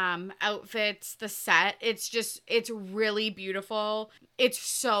 the outfits, the set, it's really beautiful. It's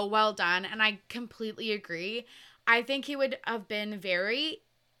so well done and I completely agree. I think it would have been very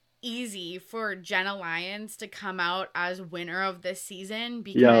easy for Jenna Lyons to come out as winner of this season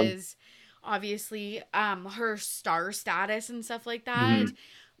Yeah. because obviously her star status and stuff like that. Mhm.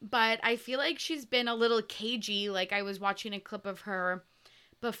 But I feel like she's been a little cagey. Like I was watching a clip of her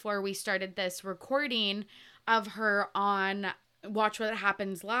before we started this recording of her on Watch What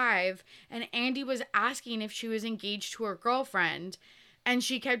Happens Live, and Andy was asking if she was engaged to her girlfriend, and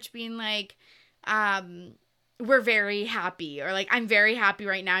she kept being like, we're very happy, or like, I'm very happy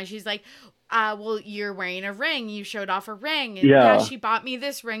right now. And she's like, well, you're wearing a ring. You showed off a ring. Yeah, Yeah. she bought me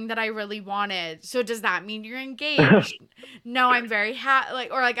this ring that I really wanted. So does that mean you're engaged? No, I'm very happy,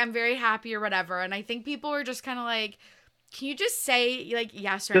 like, or like, I'm very happy or whatever. And I think people were just kind of like, can you just say like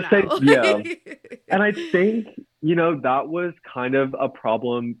yes or Just say, no? yeah. And I think, that was kind of a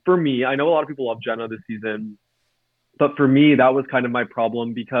problem for me. I know a lot of people love Jenna this season, but for me, that was kind of my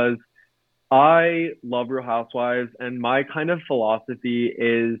problem because I love Real Housewives, and my kind of philosophy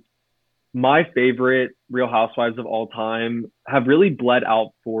is my favorite Real Housewives of all time have really bled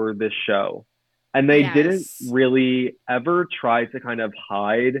out for this show. And they didn't Yes. really ever try to kind of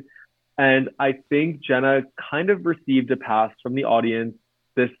hide. And I think Jenna kind of received a pass from the audience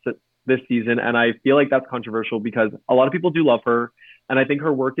this season. And I feel like that's controversial because a lot of people do love her. And I think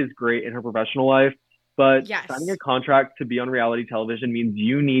her work is great in her professional life. But signing a Yes. contract to be on reality television means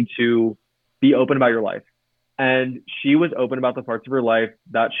you need to be open about your life. And she was open about the parts of her life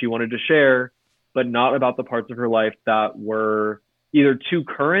that she wanted to share, but not about the parts of her life that were either too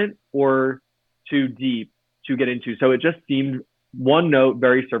current or too deep to get into. So it just seemed one note,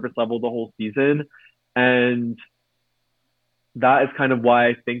 very surface level the whole season. And that is kind of why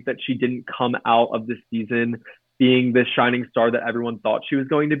I think that she didn't come out of this season being this shining star that everyone thought she was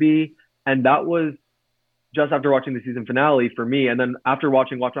going to be. And that was just after watching the season finale for me. And then after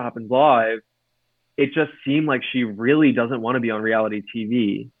watching Watch What Happens Live, it just seemed like she really doesn't want to be on reality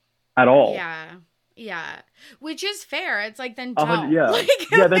TV at all. Yeah. Yeah. Which is fair. It's like then 100, don't. yeah. Like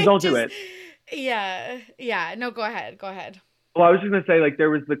Yeah, then like don't do just it. yeah. Yeah. No, go ahead. Go ahead. Well, I was just gonna say, like, there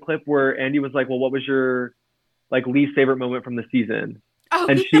was the clip where Andy was like, "Well, what was your like least favorite moment from the season?" Oh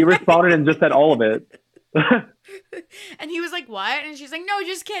And she responded and just said all of it. and he was like, "What?" And she's like, "No,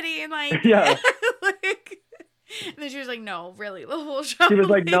 just kidding." And like Yeah. like and then she was like, "No, really, the whole show." She was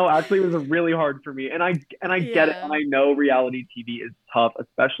like, "No, Like, actually, it was really hard for me." And I get it. And yeah. I know reality TV is tough,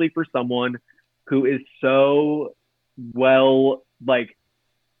 especially for someone who is so well, like,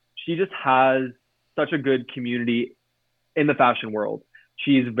 she just has such a good community in the fashion world.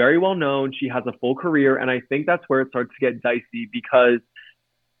 She's very well known. She has a full career. And I think that's where it starts to get dicey because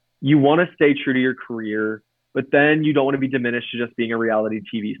you want to stay true to your career, but then you don't want to be diminished to just being a reality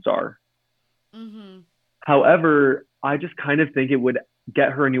TV star. Mhm. However, I just kind of think it would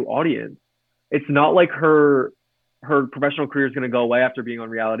get her a new audience. It's not like her professional career is going to go away after being on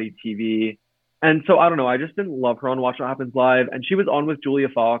reality TV. And so I don't know. I just didn't love her on Watch What Happens Live. And she was on with Julia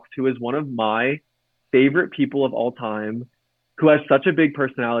Fox, who is one of my favorite people of all time, who has such a big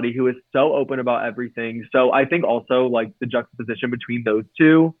personality, who is so open about everything. So I think also like the juxtaposition between those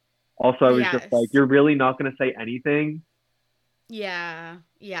two. Also, I was just like, Yes. you're really not going to say anything. Yeah.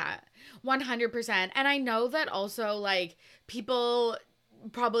 Yeah. 100%. And I know that also like people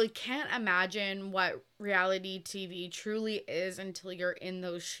probably can't imagine what reality TV truly is until you're in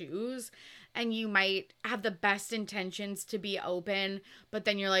those shoes. And you might have the best intentions to be open, but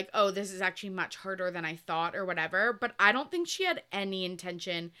then you're like, oh, this is actually much harder than I thought, or whatever. But I don't think she had any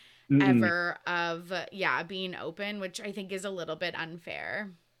intention Mm-mm. ever of, yeah, being open, which I think is a little bit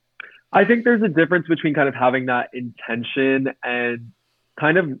unfair. I think there's a difference between kind of having that intention and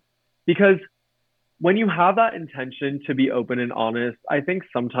kind of because when you have that intention to be open and honest, I think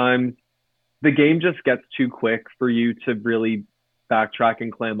sometimes the game just gets too quick for you to really backtrack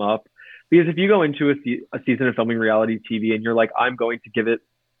and clam up. Because if you go into a season of filming reality TV and you're like, I'm going to give it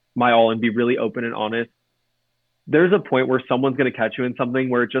my all and be really open and honest, there's a point where someone's going to catch you in something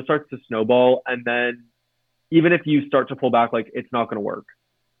where it just starts to snowball. And then even if you start to pull back, like it's not going to work.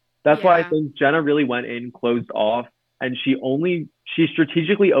 That's why I Yeah. think Jenna really went in closed off and she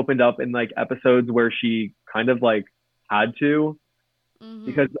strategically opened up in like episodes where she kind of like had to,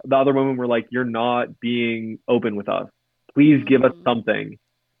 because Mm-hmm. the other women were like, "You're not being open with us. Please give us Mm-hmm. something."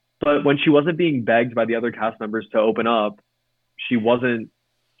 But when she wasn't being begged by the other cast members to open up, she wasn't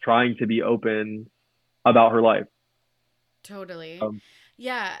trying to be open about her life. Totally. Um,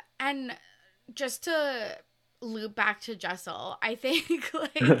 Yeah, and just to loop back to Jessel, I think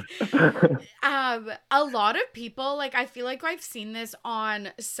like a lot of people, like I feel like I've seen this on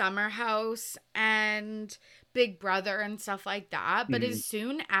Summer House and Big Brother and stuff like that, but as mhm.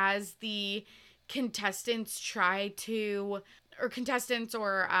 soon as the contestants try to or contestants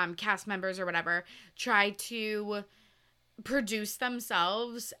or cast members or whatever try to produce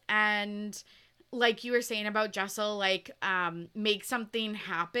themselves and like you were saying about Jessel, like make something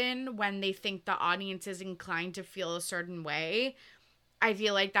happen when they think the audience is inclined to feel a certain way. I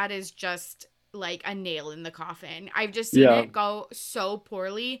feel like that is just like a nail in the coffin. I've just seen Yeah. it go so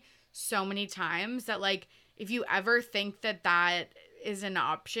poorly so many times that like if you ever think that that is an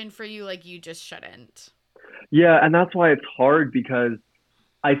option for you, like you just shouldn't. Yeah, and that's why it's hard because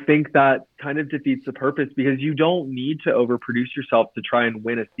I think that kind of defeats the purpose because you don't need to overproduce yourself to try and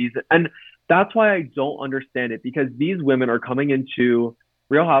win a season. And that's why I don't understand it because these women are coming into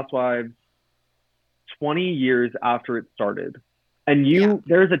Real Housewives 20 years after it started. And Yeah.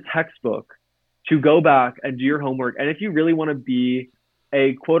 there's a textbook to go back and do your homework. And if you really want to be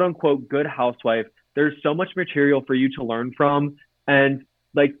a quote unquote good housewife, there's so much material for you to learn from. And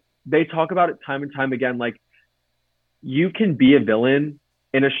like they talk about it time and time again, like you can be a villain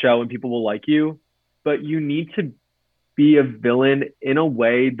in a show and people will like you, but you need to be a villain in a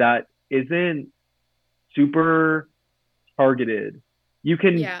way that isn't super targeted. You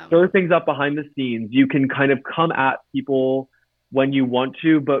can Yeah. stir things up behind the scenes. You can kind of come at people when you want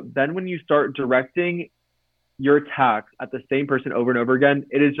to, but then when you start directing your attacks at the same person over and over again,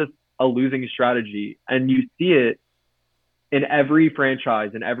 it is just a losing strategy. And you see it in every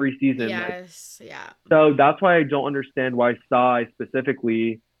franchise, in every season. Like, Yes. Yeah. so that's why I don't understand why Sai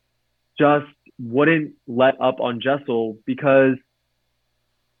specifically just wouldn't let up on Jessel because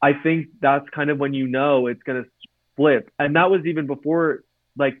I think that's kind of when you know it's gonna flip. And that was even before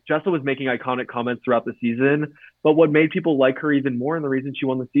like Jessel was making iconic comments throughout the season. But what made people like her even more and the reason she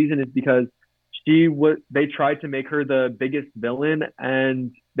won the season is because they tried to make her the biggest villain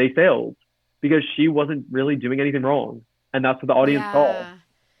and they failed because she wasn't really doing anything wrong. And that's what the audience saw. Yeah.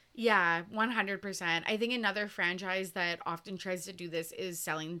 Yeah, 100%. I think another franchise that often tries to do this is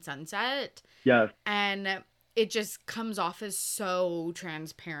Selling Sunset. Yes. And it just comes off as so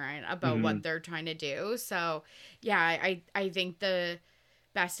transparent about Hmm. what they're trying to do. So, yeah, I think the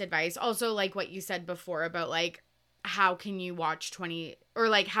best advice also like what you said before about like how can you watch 20 or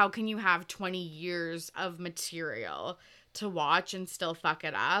like how can you have 20 years of material to watch and still fuck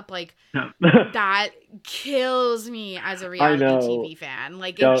it up? Like that kills me as a I reality know. TV fan.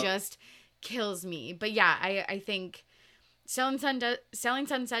 Like it Yep. just kills me. But yeah, I think Selling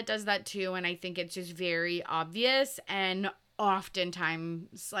Sunset does that too, and I think it's just very obvious and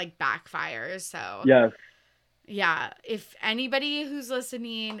oftentimes like backfires. So Yes. yeah, if anybody who's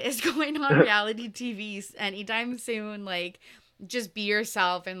listening is going on reality TV anytime soon, like just be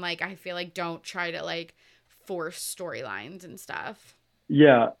yourself and like I feel like don't try to like force storylines and stuff.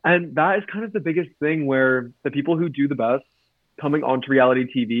 Yeah, and that is kind of the biggest thing where the people who do the best coming onto reality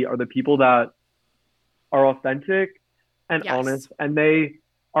TV are the people that are authentic and honest, Yes. and they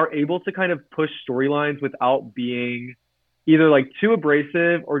are able to kind of push storylines without being either like too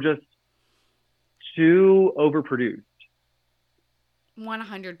abrasive or just too overproduced.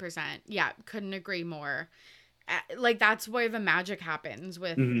 100%. Yeah, couldn't agree more. Like that's where the magic happens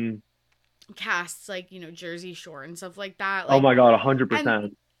with Hmm. casts like, Jersey Shore and stuff like that. Oh Like my God, and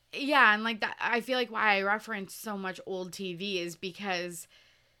 100%. yeah, and like that I feel like why I reference so much old TV is because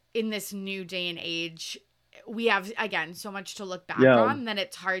in this new day and age we have again so much to look back Yeah, on that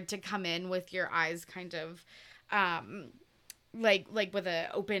it's hard to come in with your eyes kind of um like with an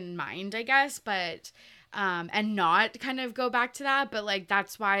open mind, I guess, but and not kind of go back to that, but like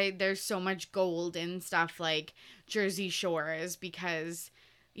that's why there's so much gold in stuff like Jersey Shores because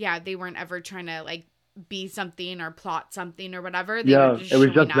yeah, they weren't ever trying to like be something or plot something or whatever. They were yeah, just it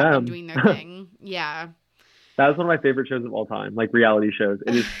was showing just up and them. doing their thing. Yeah. That's one of my favorite shows of all time, like reality shows.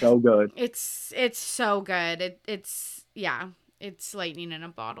 It is so good. It's so good. It's yeah, it's lightning in a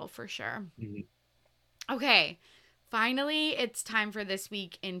bottle for sure. Mhm. Okay, finally, it's time for This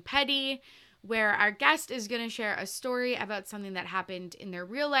Week in Petty, where our guest is going to share a story about something that happened in their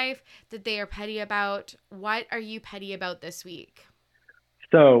real life that they are petty about. What are you petty about this week?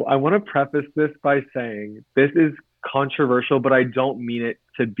 So I want to preface this by saying this is controversial, but I don't mean it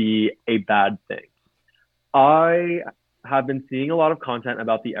to be a bad thing. I have been seeing a lot of content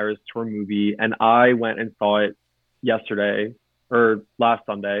about the Eras Tour movie, and I went and saw it yesterday or last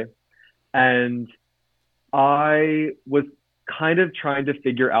Sunday, and I was kind of trying to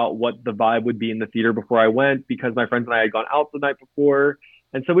figure out what the vibe would be in the theater before I went because my friends and I had gone out the night before.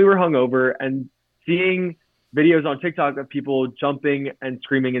 And so we were hungover and seeing videos on TikTok of people jumping and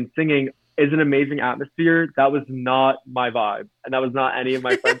screaming and singing is an amazing atmosphere. That was not my vibe. And that was not any of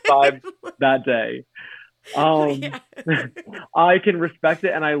my friends' vibes that day. Um, Yeah. I can respect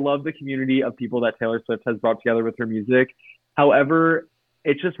it and I love the community of people that Taylor Swift has brought together with her music. However,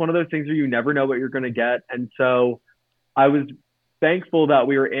 it's just one of those things where you never know what you're going to get. And so I was thankful that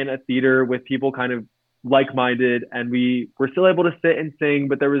we were in a theater with people kind of like-minded and we were still able to sit and sing,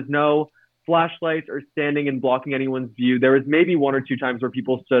 but there was no flashlights or standing and blocking anyone's view. There was maybe one or two times where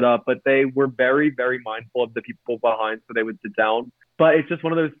people stood up, but they were very, very mindful of the people behind, so they would sit down. But it's just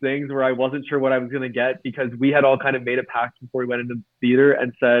one of those things where I wasn't sure what I was going to get because we had all kind of made a pact before we went into the theater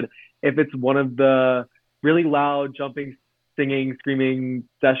and said, if it's one of the really loud, jumping, singing, screaming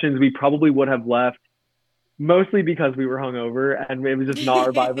sessions, we probably would have left mostly because we were hungover and it was just not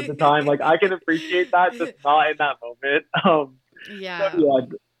our vibe at the time. Like I can appreciate that, just not in that moment. So Yeah.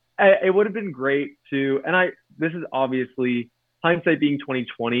 yeah, it would have been great to, and this is obviously hindsight being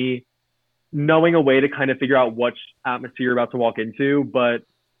 2020, knowing a way to kind of figure out which atmosphere you're about to walk into, but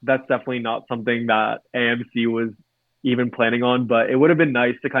that's definitely not something that AMC was even planning on. But it would have been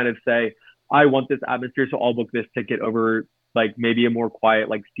nice to kind of say, I want this atmosphere, so I'll book this ticket over like maybe a more quiet,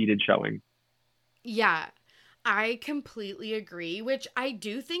 like seated showing. Yeah. I completely agree, which I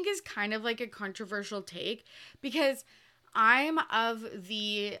do think is kind of like a controversial take because I'm of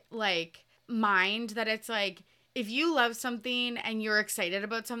the like mind that it's like if you love something and you're excited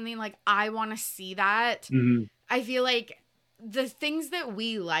about something, like I want to see that. Mhm. I feel like the things that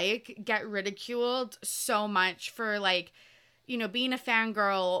we like get ridiculed so much for like being a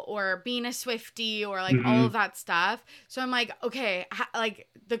fangirl or being a Swiftie or like all of Mhm. that stuff. So I'm like, okay, like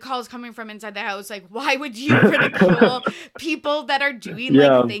the calls coming from inside the house, like, why would you ridicule people that are doing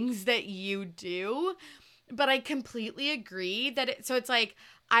like Yeah. things that you do? But I completely agree that so it's like,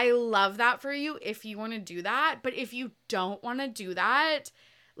 I love that for you if you want to do that. But if you don't want to do that,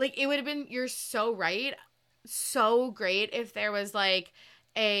 like it would have been, you're so right. So great if there was like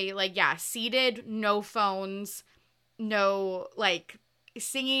yeah, seated, no phones, no like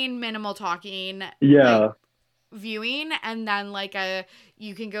singing, minimal talking, like Yeah. viewing, and then like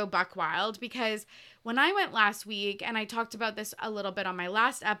you can go buck wild. Because when I went last week, and I talked about this a little bit on my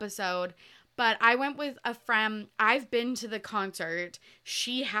last episode, but I went with a friend. I've been to the concert,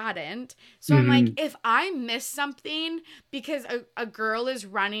 she hadn't. So I'm like, Mhm. if I miss something because a girl is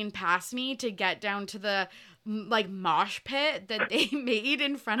running past me to get down to the like mosh pit that they made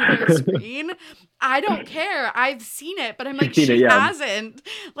in front of their screen, I don't care. I've seen it, but I'm like, You've seen it, she yeah. hasn't.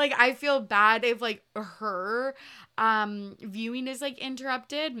 Like, I feel bad if like her viewing is like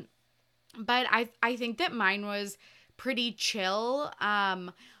interrupted. But I think that mine was pretty chill.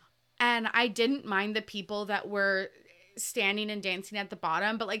 And I didn't mind the people that were standing and dancing at the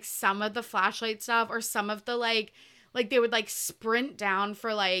bottom, but like some of the flashlight stuff or some of the like they would like sprint down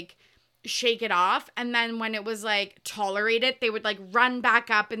for like shake it off, and then when it was like tolerate it, they would like run back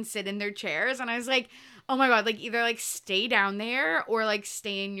up and sit in their chairs, and I was like, oh my god, like either like stay down there or like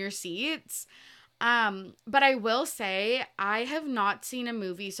stay in your seats. But I will say I have not seen a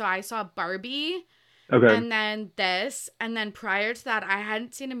movie. So I saw Barbie Okay. and then this, and then prior to that I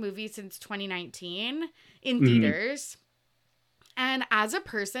hadn't seen a movie since 2019 in Mhm. theaters. And as a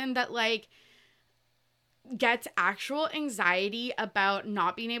person that like gets actual anxiety about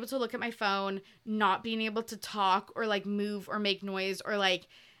not being able to look at my phone, not being able to talk or like move or make noise or like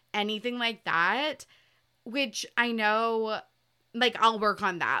anything like that, which I know like I'll work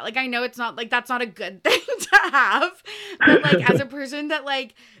on that. Like I know it's not like that's not a good thing to have, but like as a person that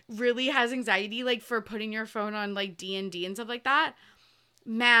like really has anxiety like for putting your phone on like D&D and stuff like that,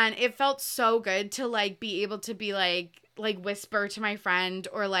 man, it felt so good to like be able to be like whisper to my friend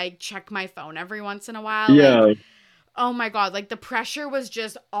or like check my phone every once in a while. Like, Yeah. oh my god, like the pressure was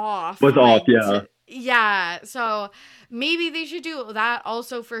just off. Was off, Like yeah. yeah, so maybe they should do that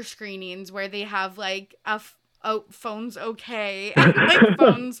also for screenings where they have like oh, phones okay and like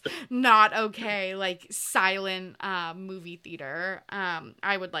phones not okay, like silent movie theater.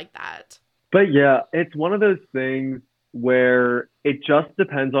 I would like that. But yeah, it's one of those things where it just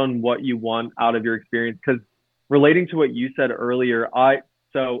depends on what you want out of your experience. Because relating to what you said earlier, I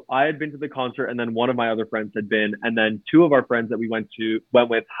had been to the concert and then one of my other friends had been, and then two of our friends that we went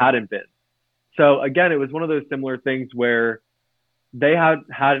with hadn't been. So again, it was one of those similar things where they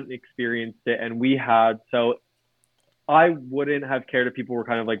hadn't experienced it and we had. So I wouldn't have cared if people were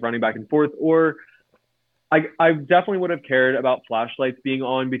kind of like running back and forth, or I definitely would have cared about flashlights being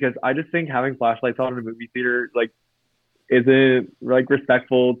on because I just think having flashlights on in a movie theater like isn't like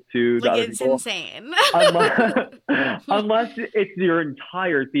respectful to the Like other it's people insane. unless unless it's your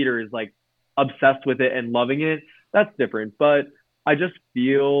entire theater is like obsessed with it and loving it. That's different. But I just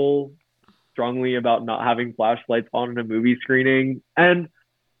feel strongly about not having flashlights on in a movie screening, and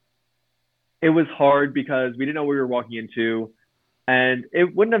it was hard because we didn't know what we were walking into, and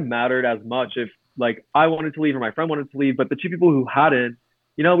it wouldn't have mattered as much if like I wanted to leave or my friend wanted to leave, but the two people who hadn't,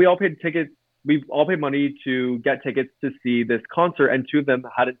 we all paid tickets. We all paid money to get tickets to see this concert, and two of them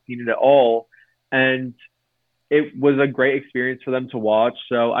hadn't seen it at all. And it was a great experience for them to watch.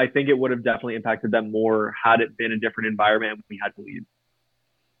 So I think it would have definitely impacted them more had it been a different environment and we had to leave.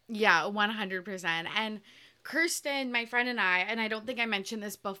 Yeah, 100%. And Kirsten, my friend, and I don't think I mentioned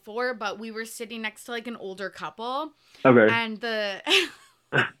this before, but we were sitting next to like an older couple, Okay. and the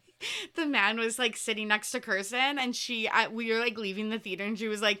man was like sitting next to Kirsten, and we were like leaving the theater, and she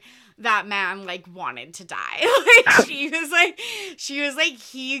was like, that man like wanted to die. Like she was like,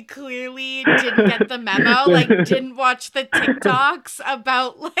 he clearly didn't get the memo, like didn't watch the TikToks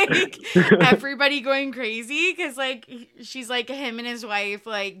about like everybody going crazy, because like she's like, him and his wife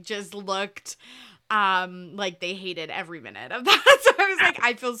like just looked like they hated every minute of that. So I was like,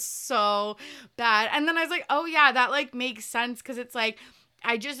 I feel so bad. And then I was like, oh yeah, that like makes sense, because it's like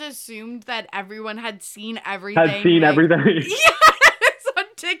I just assumed that everyone had seen everything. Had seen like, everything. Yes, on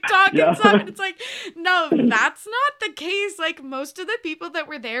TikTok Yeah. and stuff. And it's like, no, that's not the case. Like most of the people that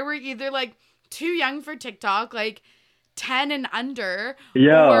were there were either like too young for TikTok, like 10 and under,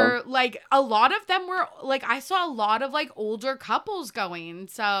 Yeah. or like a lot of them were like, I saw a lot of like older couples going.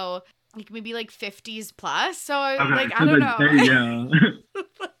 So like maybe like 50s plus. So like, I don't know. Yeah.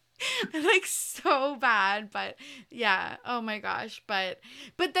 Like so bad, but yeah, oh my gosh. But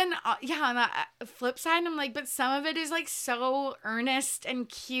then yeah, on the flip side, I'm like, but some of it is like so earnest and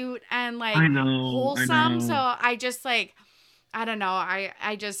cute and like wholesome. So I just like, I don't know, I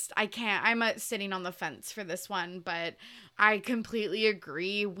can't, I'm sitting on the fence for this one. But I completely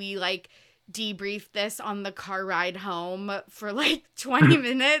agree. We like debriefed this on the car ride home for like 20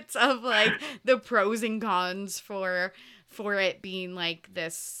 minutes of like the pros and cons for it being like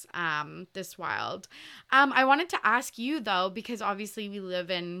this wild. I wanted to ask you though, because obviously we live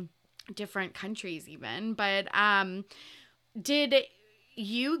in different countries even, but did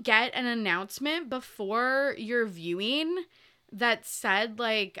you get an announcement before your viewing that said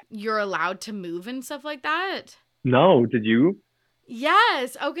like you're allowed to move and stuff like that? No, did you?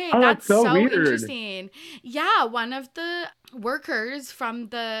 Yes. Okay. Oh, That's so weird. interesting. Yeah. One of the workers from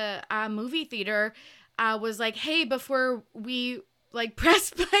the movie theater was like, hey, before we like press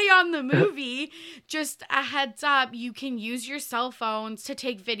play on the movie, just a heads up, you can use your cell phones to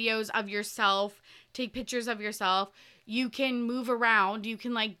take videos of yourself, take pictures of yourself. You can move around. You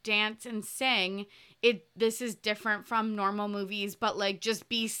can like dance and sing. This is different from normal movies, but like just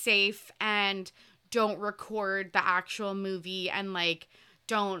be safe and don't record the actual movie, and like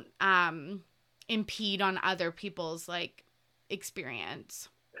don't impede on other people's like experience.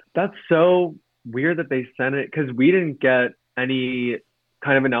 That's so weird that they sent it because we didn't get any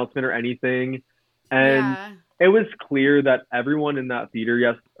kind of announcement or anything. And Yeah. it was clear that everyone in that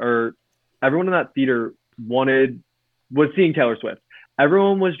theater, everyone in that theater was seeing Taylor Swift.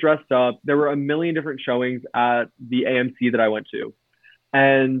 Everyone was dressed up. There were a million different showings at the AMC that I went to.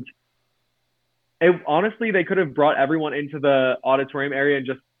 And honestly, they could have brought everyone into the auditorium area and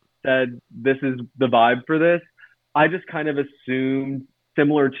just said, this is the vibe for this. I just kind of assumed,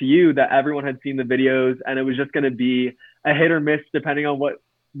 similar to you, that everyone had seen the videos and it was just going to be a hit or miss depending on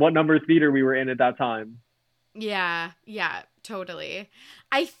what number theater we were in at that time. Yeah, totally.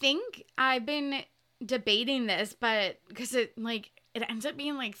 I think I've been debating this, but because it ends up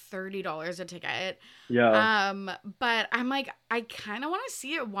being like $30 a ticket. Yeah. But I'm like, I kind of want to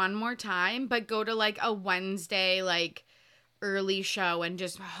see it one more time, but go to like a Wednesday like early show and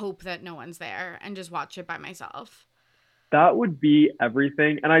just hope that no one's there and just watch it by myself. That would be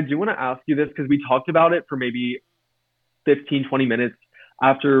everything. And I do want to ask you this because we talked about it for maybe 15, 20 minutes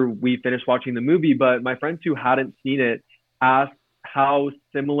after we finished watching the movie, but my friends who hadn't seen it asked how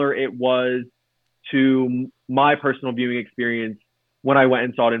similar it was to my personal viewing experience when I went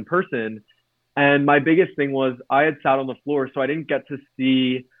and saw it in person. And my biggest thing was I had sat on the floor, so I didn't get to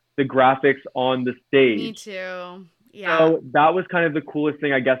see the graphics on the stage. Me too. Yeah. So that was kind of the coolest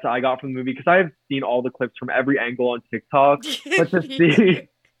thing, I guess, that I got from the movie, because I have seen all the clips from every angle on TikTok, but to see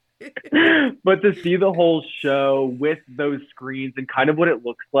but to see the whole show with those screens and kind of what it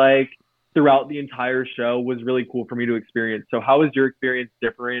looks like, throughout the entire show was really cool for me to experience. So how was your experience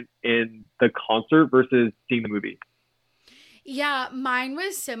different in the concert versus seeing the movie? Yeah, mine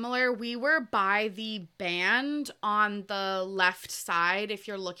was similar. We were by the band on the left side if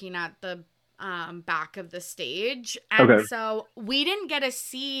you're looking at the back of the stage. And Okay. so we didn't get to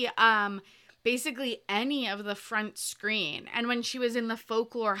see basically any of the front screen. And when she was in the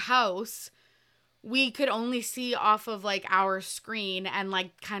folklore house, we could only see off of like our screen and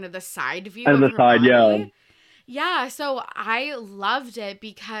like kind of the side view And of the her side, yeah. body. Yeah, so I loved it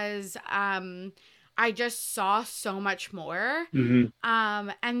because I just saw so much more. Hmm.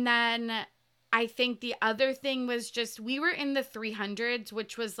 And then I think the other thing was just we were in the 300s,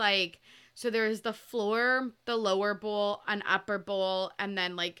 which was like so there's the floor, the lower bowl, an upper bowl, and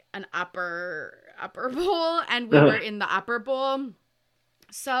then like an upper bowl, and we were in the upper bowl.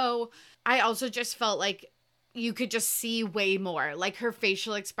 So I also just felt like you could just see way more, like her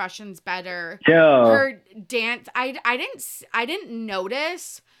facial expressions better, Yeah. her dance. I didn't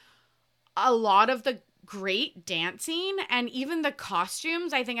notice a lot of the great dancing and even the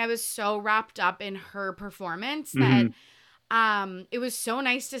costumes. I think I was so wrapped up in her performance that Hmm. it was so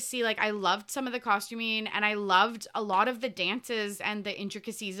nice to see. Like, I loved some of the costuming and I loved a lot of the dances and the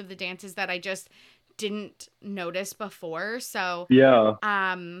intricacies of the dances that I just didn't notice before. So Yeah.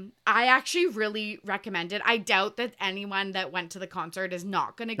 I actually really recommend it. I doubt that anyone that went to the concert is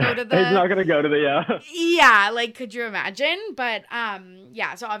not going to go to It's the not gonna go to the, yeah. yeah, like could you imagine? But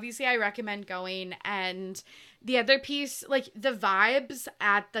yeah, so obviously I recommend going. And the other piece, like the vibes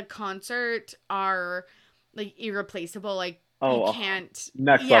at the concert are like irreplaceable. Like you Oh, can't,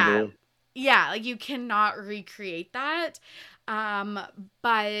 next yeah. level. Yeah, like you cannot recreate that.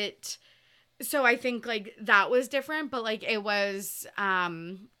 But so I think like that was different, but like it was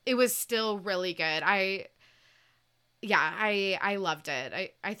still really good. I loved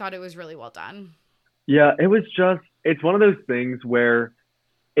it. I thought it was really well done. Yeah, it was just, it's one of those things where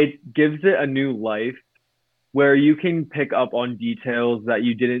it gives it a new life where you can pick up on details that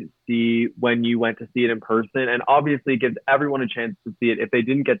you didn't see when you went to see it in person. And obviously, it gives everyone a chance to see it if they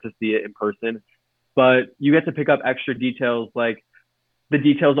didn't get to see it in person. But you get to pick up extra details like the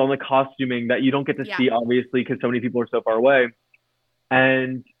details on the costuming that you don't get to Yeah. see, obviously, because so many people are so far away.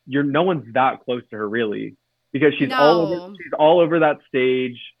 And you're no one's that close to her really because No. she's all over that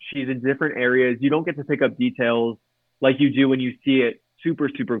stage. She's in different areas. You don't get to pick up details like you do when you see it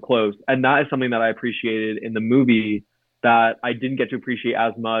super close. And that is something that I appreciated in the movie that I didn't get to appreciate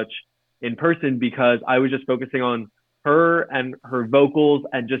as much in person because I was just focusing on her and her vocals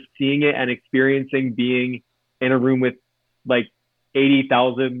and just seeing it and experiencing being in a room with like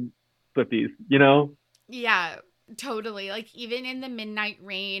 80,000 Swifties, you know? Yeah, totally. Like even in the midnight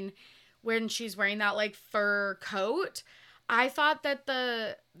rain when she's wearing that like fur coat, I thought that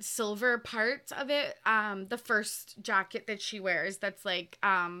the silver parts of it, the first jacket that she wears that's like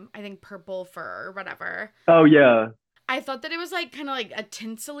I think purple fur or whatever. Oh yeah. I thought that it was like kind of like a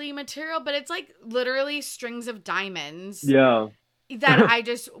tinsely material, but it's like literally strings of diamonds Yeah. that I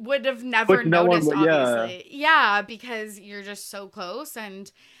just would have never Which no one noticed, would, yeah. obviously. Yeah, because you're just so close.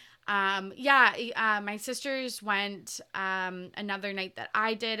 And yeah, my sisters went another night that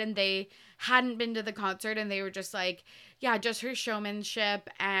I did, and they hadn't been to the concert, and they were just like, yeah, just her showmanship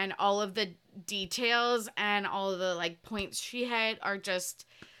and all of the details and all of the like points she hit are just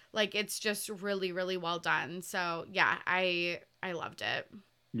like it's just really well done. So yeah, I loved it.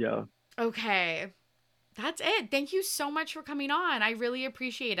 Yeah. Okay, that's it. Thank you so much for coming on. I really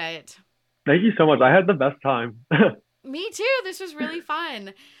appreciate it. Thank you so much. I had the best time. Me too. This was really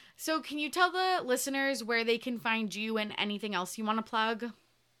fun. So, can you tell the listeners where they can find you and anything else you want to plug?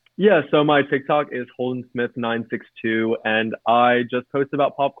 Yeah, so my TikTok is Holden Smith 962 and I just post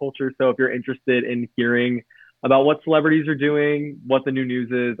about pop culture. So if you're interested in hearing about what celebrities are doing, what the new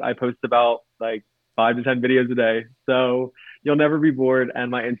news is, I post about like 5 to 10 videos a day. So you'll never be bored. And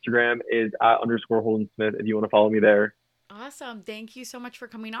my Instagram is at underscore Holden Smith if you want to follow me there. Awesome. Thank you so much for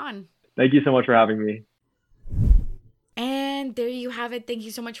coming on. Thank you so much for having me. And there you have it. Thank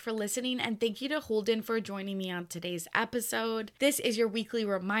you so much for listening. And thank you to Holden for joining me on today's episode. This is your weekly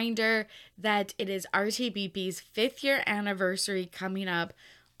reminder that it is RTBP's 5th year anniversary coming up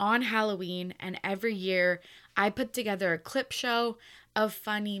on Halloween. And every year I put together a clip show of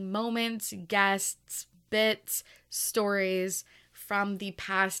funny moments, guests, bits, stories from the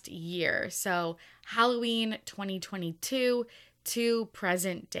past year. So Halloween 2022 to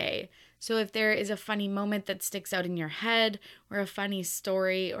present day. So if there is a funny moment that sticks out in your head or a funny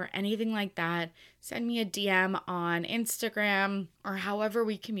story or anything like that, send me a DM on Instagram or however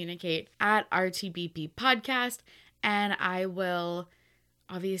we communicate at RTBP Podcast, and I will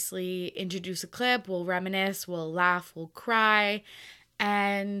obviously introduce a clip, we'll reminisce, we'll laugh, we'll cry.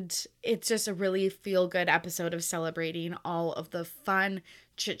 And it's just a really feel-good episode of celebrating all of the fun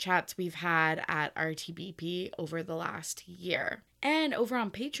chit-chats we've had at RTBP over the last year. And over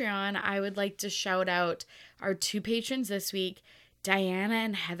on Patreon, I would like to shout out our 2 patrons this week, Diana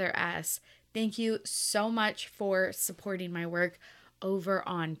and Heather S. Thank you so much for supporting my work over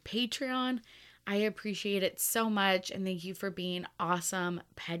on Patreon. I appreciate it so much, and thank you for being awesome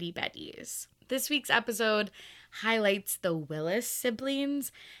Petty Betties. This week's episode highlights the Willis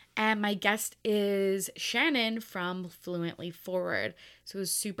siblings, and my guest is Shannon from Fluently Forward. So it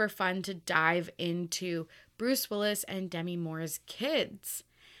was super fun to dive into Bruce Willis and Demi Moore's kids.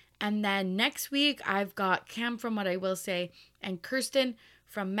 And then next week, I've got Cam from What I Will Say and Kirsten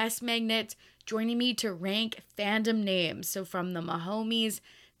from Mess Magnets joining me to rank fandom names. So from the Mahomies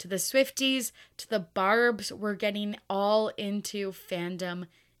to the Swifties to the Barbs, we're getting all into fandom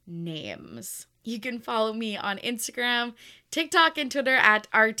names. You can follow me on Instagram, TikTok, and Twitter at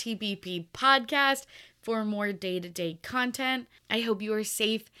RTBP Podcast for more day-to-day content. I hope you are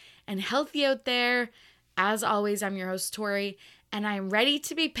safe and healthy out there. As always, I'm your host, Tori, and I'm ready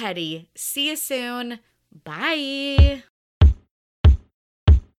to be petty. See you soon. Bye.